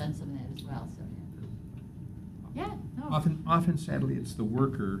 you've done some of that as well, so. Yeah, no. Often, sadly, it's the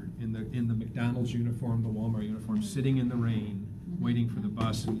worker in the McDonald's uniform, the Walmart uniform, sitting in the rain, waiting for the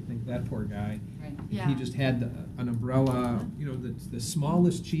bus, and you think, that poor guy. Right. If Yeah. he just had an umbrella, the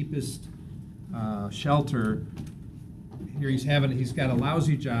smallest, cheapest shelter. Here he's got a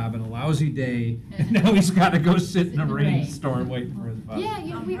lousy job and a lousy day, and now he's got to go sit in a rainstorm waiting for his bus. Yeah,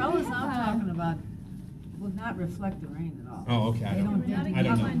 we Umbrellas have, I'm talking about will not reflect the rain at all. Oh, okay. I They don't don't know. tend to I get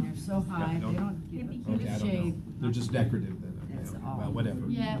don't up know. when they're so high, Yeah, they don't get Okay, I don't know. shade. They're just decorative then. Okay, That's okay. all. Well, whatever.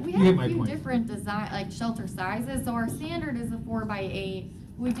 Yeah, we You have get a my few point. different design, like shelter sizes. So our standard is a 4x8.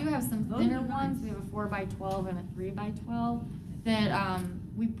 We do have some Those thinner are ones. nice. We have a 4x12 and a 3x12 that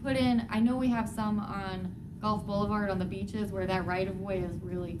we put in. I know we have some on Gulf Boulevard on the beaches where that right of way is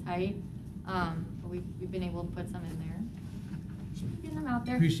really tight. But we've been able to put some in there. Getting them out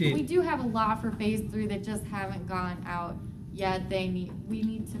there. Appreciate- We do have a lot for phase 3 that just haven't gone out yet. We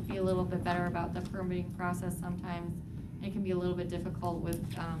need to be a little bit better about the permitting process sometimes. It can be a little bit difficult with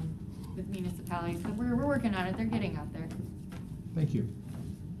municipalities, but we're working on it. They're getting out there. Thank you.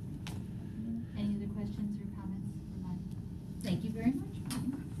 Any other questions or comments for Bonnie? Thank you very much,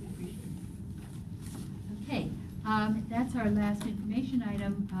 Bonnie. We appreciate it. Okay, that's our last information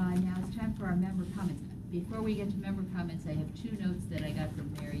item. Now it's time for our member comments. Before we get to member comments, I have 2 notes that I got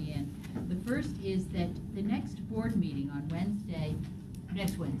from Mary Ann. The first is that the next board meeting on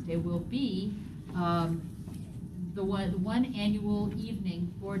next Wednesday, will be the one annual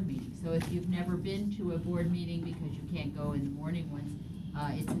evening board meeting. So if you've never been to a board meeting because you can't go in the morning ones,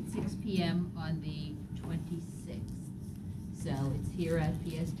 it's at 6 p.m. on the 26th. So it's here at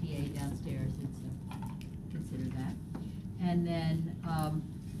PSTA downstairs, and so consider that. And then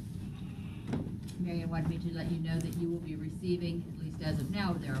Marion wanted me to let you know that you will be receiving, at least as of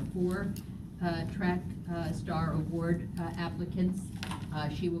now, there are 4 TRAC Star Award applicants.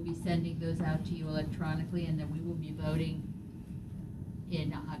 She will be sending those out to you electronically, and then we will be voting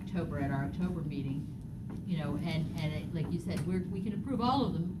in October at our October meeting. Like you said, we can approve all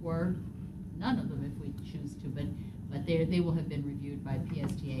of them or none of them if we choose to, but they will have been reviewed by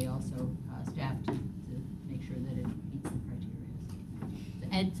PSTA, also staff, to make sure that it meets the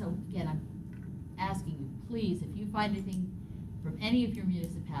criteria. And so again, I'm asking you, please, if you find anything from any of your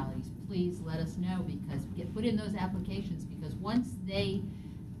municipalities, please let us know, because put in those applications, because once they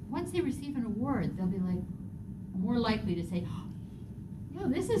receive an award, they'll be like more likely to say, oh,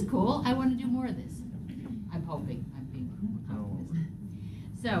 this is cool, I want to do more of this. I'm hoping, I'm being optimistic.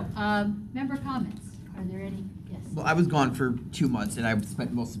 So, member comments, are there any? Yes. Well, I was gone for 2 months, and I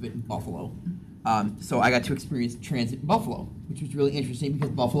spent most of it in Buffalo. So I got to experience transit in Buffalo, which was really interesting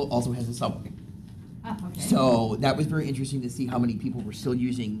because Buffalo also has a subway. Ah, okay. So that was very interesting to see how many people were still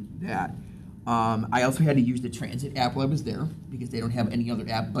using that. I also had to use the transit app while I was there because they don't have any other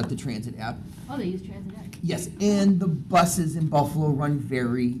app but the transit app. Oh, they use transit app. Yes, and the buses in Buffalo run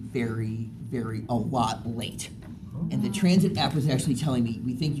very, very, a lot late. And the transit app was actually telling me,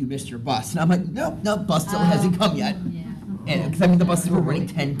 we think you missed your bus. And I'm like, no, bus still hasn't come yet. Yeah. And because I mean, the buses were running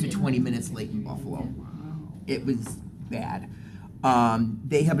 10 to 20 minutes late in Buffalo. It was bad.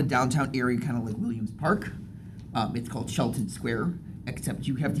 They have a downtown area kind of like Williams Park. It's called Shelton Square, except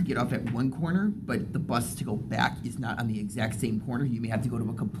you have to get off at one corner, but the bus to go back is not on the exact same corner. You may have to go to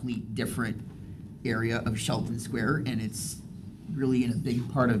a complete different area of Shelton Square, and it's really in a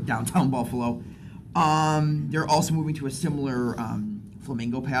big part of downtown Buffalo. They're also moving to a similar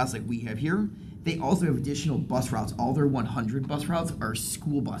Flamingo Pass like we have here. They also have additional bus routes. All their 100 bus routes are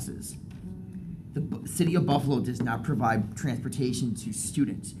school buses. The city of Buffalo does not provide transportation to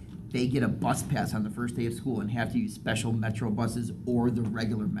students. They get a bus pass on the first day of school and have to use special Metro buses or the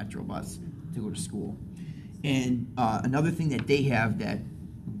regular Metro bus to go to school. And another thing that they have that,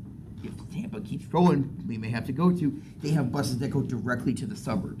 if Tampa keeps going, we may have to go to, they have buses that go directly to the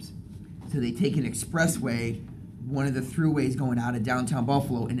suburbs. So they take an expressway, one of the throughways going out of downtown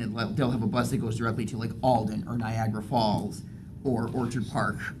Buffalo, and they'll have a bus that goes directly to like Alden or Niagara Falls or Orchard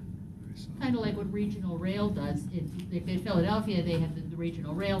Park. Kind of like what regional rail does. In Philadelphia, they have the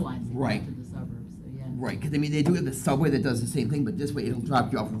regional rail lines that Right. go to the suburbs. So yeah. Right, because I mean, they do have the subway that does the same thing, but this way it'll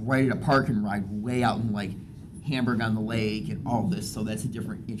drop you off right at a park and ride way out in like Hamburg on the Lake and all this. So that's a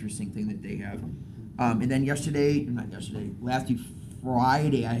different interesting thing that they have. And then last week,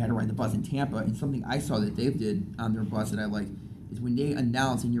 Friday, I had to ride the bus in Tampa, and something I saw that they did on their bus that I like is when they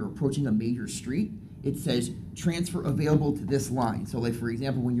announce and you're approaching a major street, it says transfer available to this line. So like, for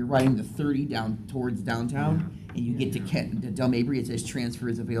example, when you're riding the 30 down towards downtown and you get to Del Mabry, it says transfer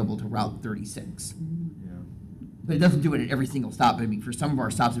is available to Route 36. Yeah. But it doesn't do it at every single stop. I mean, for some of our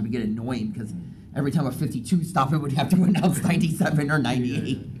stops, it would get annoying because every time a 52 stop, it would have to announce 97 or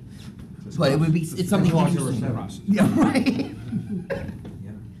 98. But it would be, it's something interesting. Yeah, right. Yeah.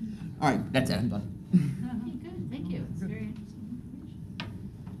 All right, that's it, I'm done. Okay, good, thank you. It's very interesting information.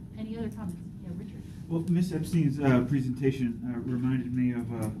 Any other comments? Yeah, Richard. Well, Ms. Epstein's presentation reminded me of,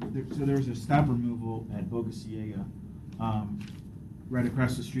 so there was a stop removal at Bogosiega, right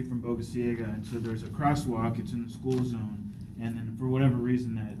across the street from Bogosiega, and so there's a crosswalk, it's in the school zone, and then for whatever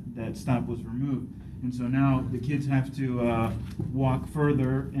reason that stop was removed. And so now the kids have to walk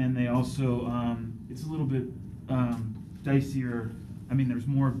further, and they also, it's a little bit dicier. I mean, there's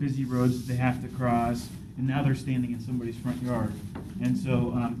more busy roads that they have to cross, and now they're standing in somebody's front yard. And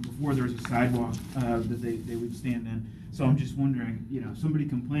so before there was a sidewalk that they would stand in. So I'm just wondering, you know, somebody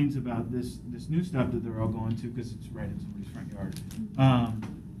complains about this new stop that they're all going to because it's right in somebody's front yard. I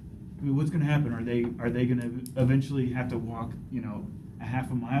mean, what's going to happen? Are they going to eventually have to walk, you know, a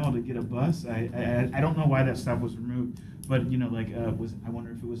half a mile to get a bus? I don't know why that stop was removed, but you know, like I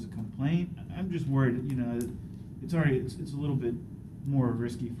wonder if it was a complaint. I'm just worried. You know, it's a little bit more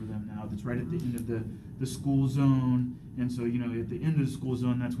risky for them now. It's right at the end of the school zone, and so you know, at the end of the school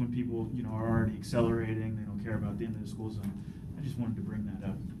zone, that's when people, you know, are already accelerating. They don't care about the end of the school zone. I just wanted to bring that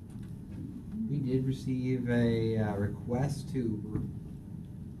up. We did receive a request to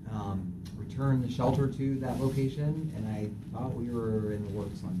return the shelter to that location, and I thought we were in the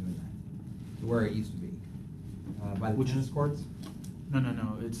works on doing that, to where it used to be, by the tennis courts.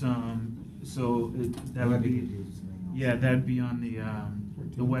 No. It's so that would might be confused with something else. yeah, that'd be on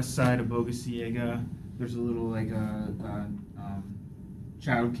the west side of Bogosiega. There's a little like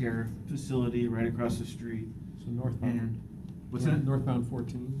child care facility right across the street. So northbound. And what's that? Northbound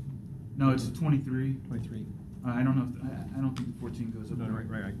 14? No, it's 23. 23. I don't know. I don't think the 14 goes up No, there.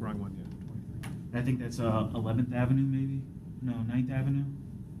 right, wrong one, yeah. 23. I think that's 11th Avenue, maybe. No, 9th Avenue.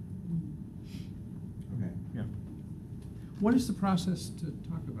 Okay. Yeah. What is the process to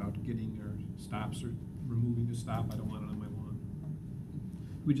talk about getting your stops or removing a stop? I don't want it on my lawn.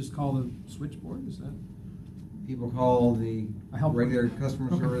 We just call the switchboard, is that? People call the A help- regular customer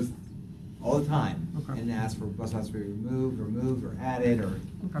Okay. service all the time, Okay. and ask for bus stops to be removed, or added, or,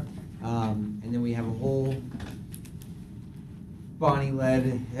 Okay. and then we have a whole Bonnie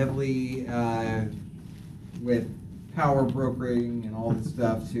led heavily with power brokering and all this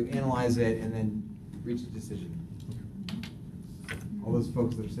stuff to analyze it and then reach a decision. All those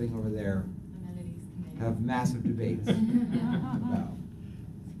folks that are sitting over there Amenities committee. have massive debates about.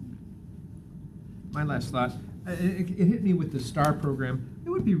 My last thought, it hit me with the STAR program.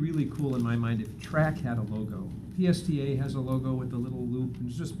 It would be really cool in my mind if TRAC had a logo. PSTA has a logo with the little loop, and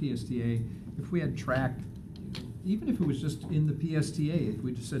it's just PSTA. If we had TRAC, even if it was just in the PSTA, if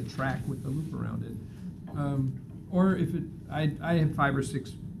we just said TRAC with the loop around it. Or if it, I have 5 or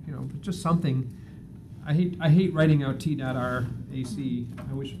 6, but just something. I hate writing out T.RAC. I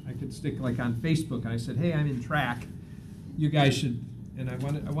wish I could stick like on Facebook. I said, hey, I'm in TRAC. You guys should, and I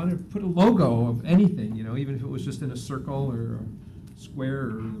wanted to put a logo of anything, even if it was just in a circle or a square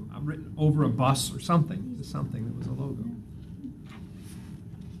or written over a bus or something, just something that was a logo.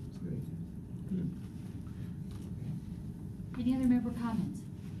 Any other member comments?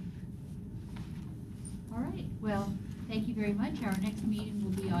 All right, well, thank you very much. Our next meeting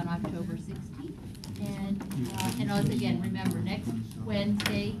will be on October 16th. And also, again, remember, next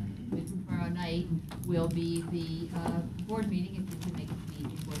Wednesday, which is tomorrow night, will be the board meeting, if you can make it to the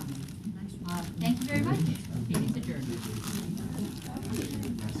board meeting. Thank you very much. Meeting's adjourned.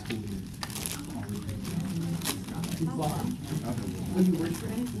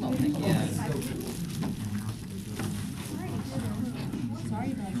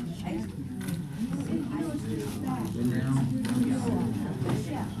 Sorry about your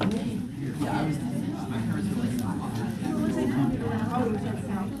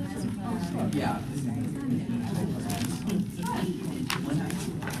Yeah.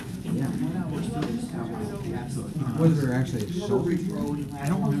 Was there actually a shoulder? I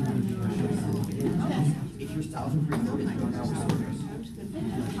don't remember. If you're south of Green Road, it's going out.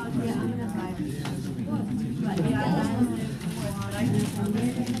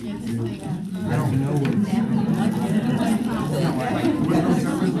 I don't know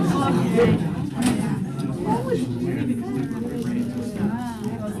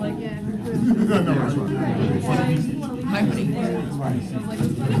Hi, honey. Good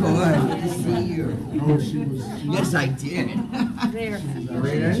to see you. Yes, I did. There.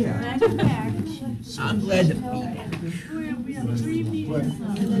 Great idea. Magic bag. I'm glad to be there. We have 3 meetings.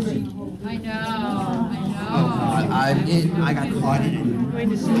 I know. I got caught in it. Going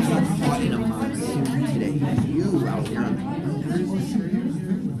to see I got caught in a monsoon today. You out there on the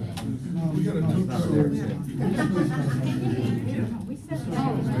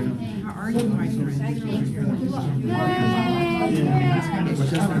How are you, my I saw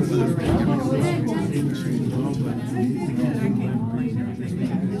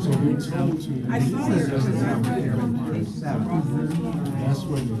I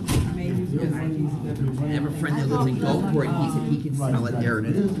have a friend that lives in Gulfport, and he said he can smell it there, and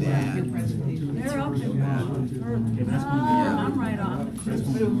it is bad. They're up I'm right on. But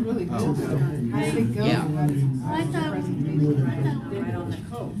it was really good. How did it go? Yeah. I thought it was right on the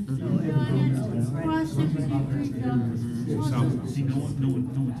coast. See, no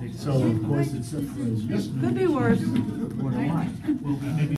one takes. So of course, it's Could be worse. Well, maybe